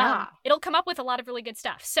 It'll come up with a lot of really good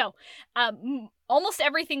stuff. So almost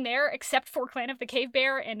everything there except for Clan of the Cave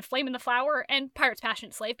Bear and Flame in the Flower and Pirate's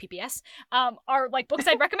Passionate Slave, PPS, are like books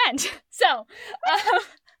I'd recommend. So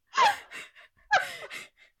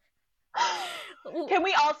Can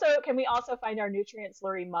we also find our nutrient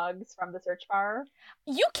slurry mugs from the search bar?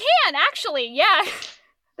 You can actually, yeah.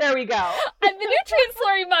 There we go. And the nutrient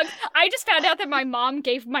slurry mug. I just found out that my mom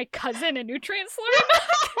gave my cousin a nutrient slurry mug.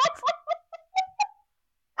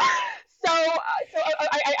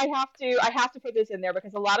 I have to put this in there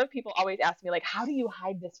because a lot of people always ask me, like, how do you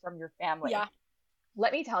hide this from your family? Yeah.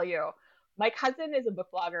 Let me tell you, my cousin is a book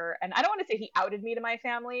blogger, and I don't want to say he outed me to my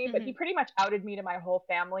family, but he pretty much outed me to my whole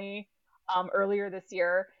family earlier this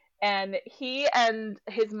year. And he and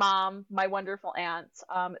his mom, my wonderful aunt,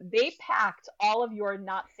 they packed all of your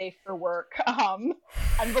not safe for work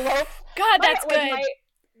envelopes. God, that's good.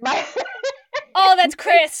 My oh, that's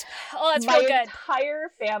crisp. Oh, that's real good. My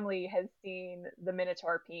entire family has seen the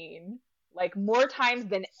Minotaur Peen, like, more times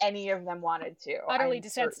than any of them wanted to. Utterly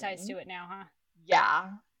desensitized to it now, huh? Yeah.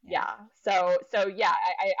 So yeah,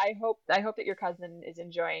 I hope that your cousin is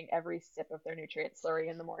enjoying every sip of their nutrient slurry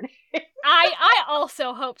in the morning. I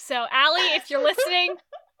also hope so. Allie, if you're listening,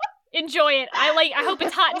 enjoy it. I hope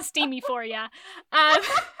it's hot and steamy for you.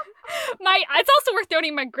 It's also worth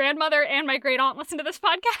noting my grandmother and my great aunt listen to this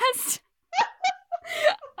podcast.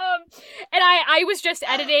 And I was just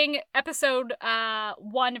editing episode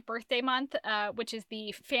 1 of Birthday Month, which is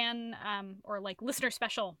the fan or like listener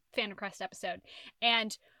special fan request episode,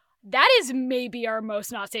 and that is maybe our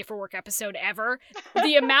most not safe for work episode ever.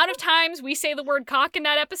 The amount of times we say the word cock in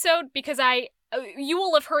that episode, because you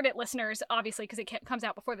will have heard it, listeners, obviously, because it comes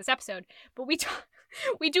out before this episode, but we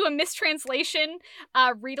do a mistranslation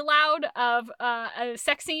read aloud of a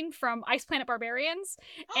sex scene from Ice Planet Barbarians.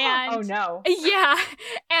 And oh no. Yeah.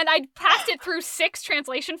 And I passed it through 6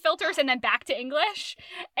 translation filters and then back to English.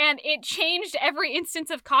 And it changed every instance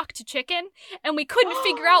of cock to chicken. And we couldn't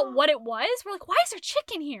figure out what it was. We're like, why is there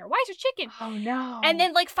chicken here? Why is there chicken? Oh no. And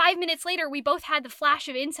then like 5 minutes later, we both had the flash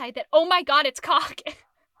of insight that, oh my God, it's cock.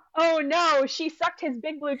 Oh no, she sucked his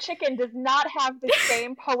big blue chicken does not have the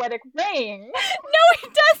same poetic ring. No,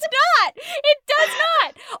 it does not. It does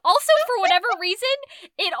not. Also, for whatever reason,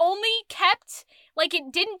 it only kept, like,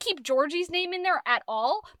 it didn't keep Georgie's name in there at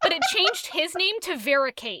all, but it changed his name to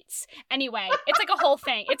Vericates. Anyway, it's like a whole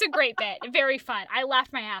thing. It's a great bit. Very fun. I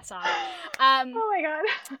laughed my ass off. Oh my God.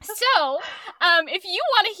 So, if you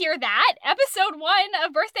want to hear that, episode 1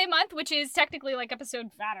 of Birthday Month, which is technically like episode,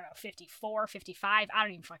 I don't know, 54, 55, I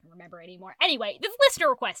don't even fucking remember anymore. Anyway, the listener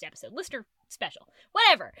request episode, listener special,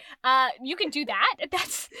 whatever. You can do that.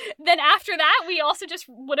 Then after that, we also just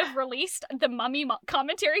would have released the Mummy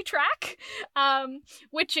commentary track,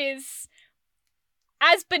 which is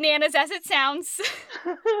as bananas as it sounds.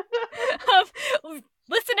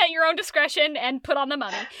 Listen at your own discretion and put on the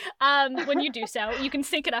Mummy when you do so. You can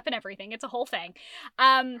sync it up and everything. It's a whole thing.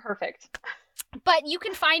 Perfect. But you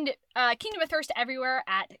can find Kingdom of Thirst everywhere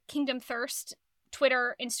at Kingdom Thirst,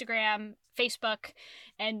 Twitter, Instagram, Facebook,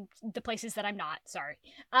 and the places that I'm not. Sorry.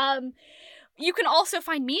 You can also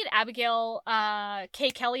find me at Abigail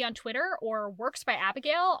K. Kelly on Twitter or Works by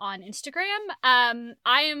Abigail on Instagram.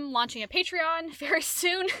 I am launching a Patreon very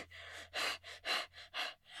soon.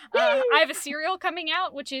 I have a serial coming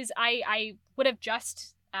out, which is I would have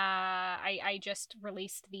just I just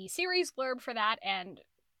released the series blurb for that, and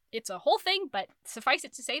it's a whole thing, but suffice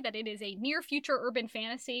it to say that it is a near future urban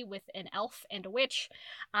fantasy with an elf and a witch,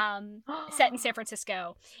 set in San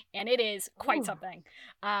Francisco, and it is quite something.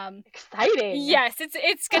 Exciting. Yes,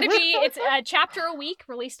 it's gonna be, it's a chapter a week,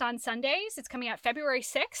 released on Sundays. It's coming out February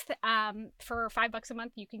 6th. For $5 a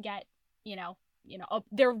month, you can get,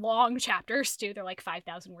 they're long chapters too. They're like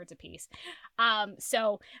 5,000 words a piece.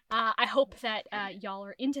 So I hope that y'all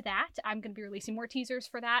are into that. I'm going to be releasing more teasers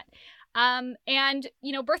for that. And,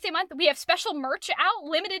 Birthday Month, we have special merch out,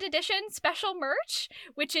 limited edition special merch,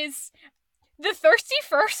 which is the Thirsty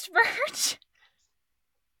First merch.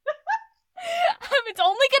 It's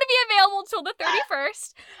only going to be available till the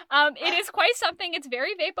 31st. It is quite something. It's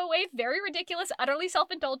very vaporwave, very ridiculous, utterly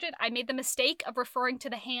self-indulgent. I made the mistake of referring to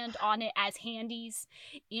the hand on it as handies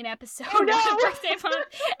in episode 1 of Birthday Month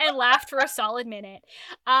and laughed for a solid minute.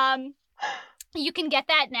 You can get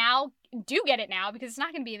that now. Do get it now because it's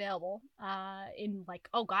not going to be available in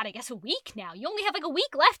I guess a week now. You only have like a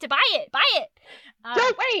week left to buy it. Buy it.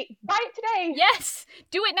 Don't wait. Buy it today. Yes,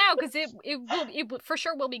 do it now because it for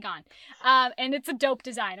sure will be gone. And it's a dope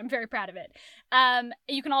design. I'm very proud of it.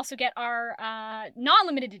 You can also get our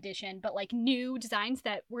non-limited edition, but like new designs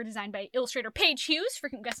that were designed by illustrator Paige Hughes,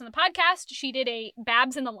 frequent guest on the podcast. She did a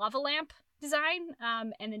Babs in the Lava Lamp design,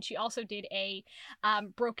 and then she also did a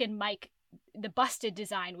Broken Mike, the busted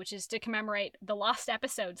design, which is to commemorate the lost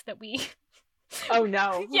episodes that we oh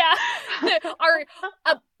no yeah our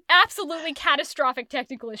absolutely catastrophic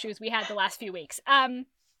technical issues we had the last few weeks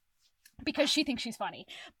because she thinks she's funny.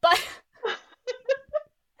 But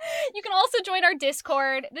you can also join our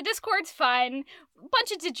Discord. The Discord's fun. A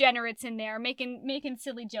bunch of degenerates in there making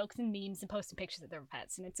silly jokes and memes and posting pictures of their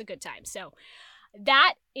pets, and it's a good time. So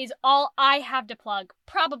that is all I have to plug.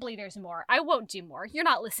 Probably there's more. I won't do more. You're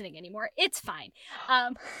not listening anymore. It's fine.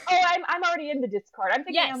 I'm already in the Discord. I'm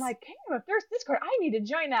thinking, yes. I'm like, hey, if there's Discord, I need to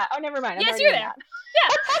join that. Oh, never mind. Yes, you're there.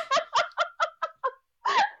 Yeah.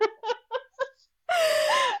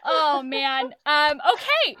 Oh, man.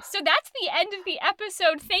 Okay, so that's the end of the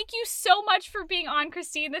episode. Thank you so much for being on,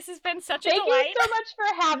 Christine. This has been such a delight. Thank you so much for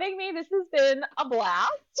having me. This has been a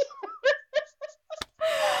blast.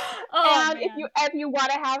 And man. if you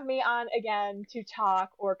want to have me on again to talk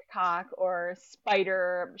Orc Cock or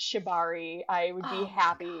Spider Shibari, I would be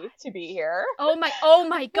happy to be here. Oh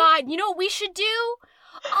my God. You know what we should do?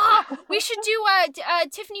 We should do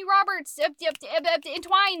Tiffany Roberts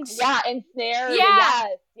Entwined. Yeah, Ensnared. Yeah.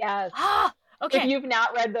 Yes. Okay. If you've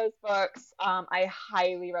not read those books, I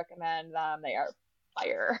highly recommend them. They are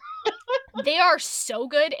fire. They are so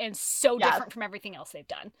good and so different from everything else they've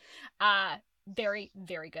done. Very,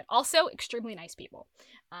 very good. Also, extremely nice people.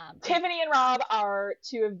 Tiffany and Rob are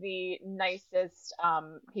two of the nicest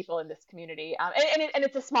people in this community, and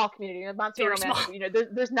it's a small community. Monster Romance, you know,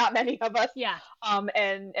 there's not many of us. Yeah.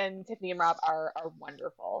 And Tiffany and Rob are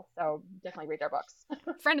wonderful. So definitely read their books.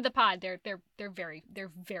 Friend of the pod. They're very,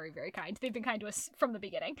 very kind. They've been kind to us from the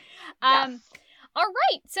beginning. Yes. All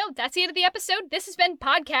right. So that's the end of the episode. This has been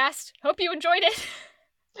Podcast. Hope you enjoyed it.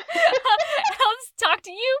 I'll talk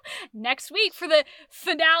to you next week for the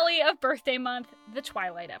finale of Birthday Month, the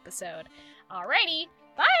Twilight episode. Alrighty,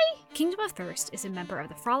 bye! Kingdom of Thirst is a member of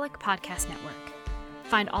the Frolic Podcast Network.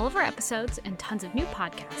 Find all of our episodes and tons of new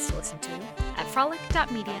podcasts to listen to at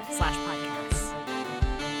frolic.media/podcast.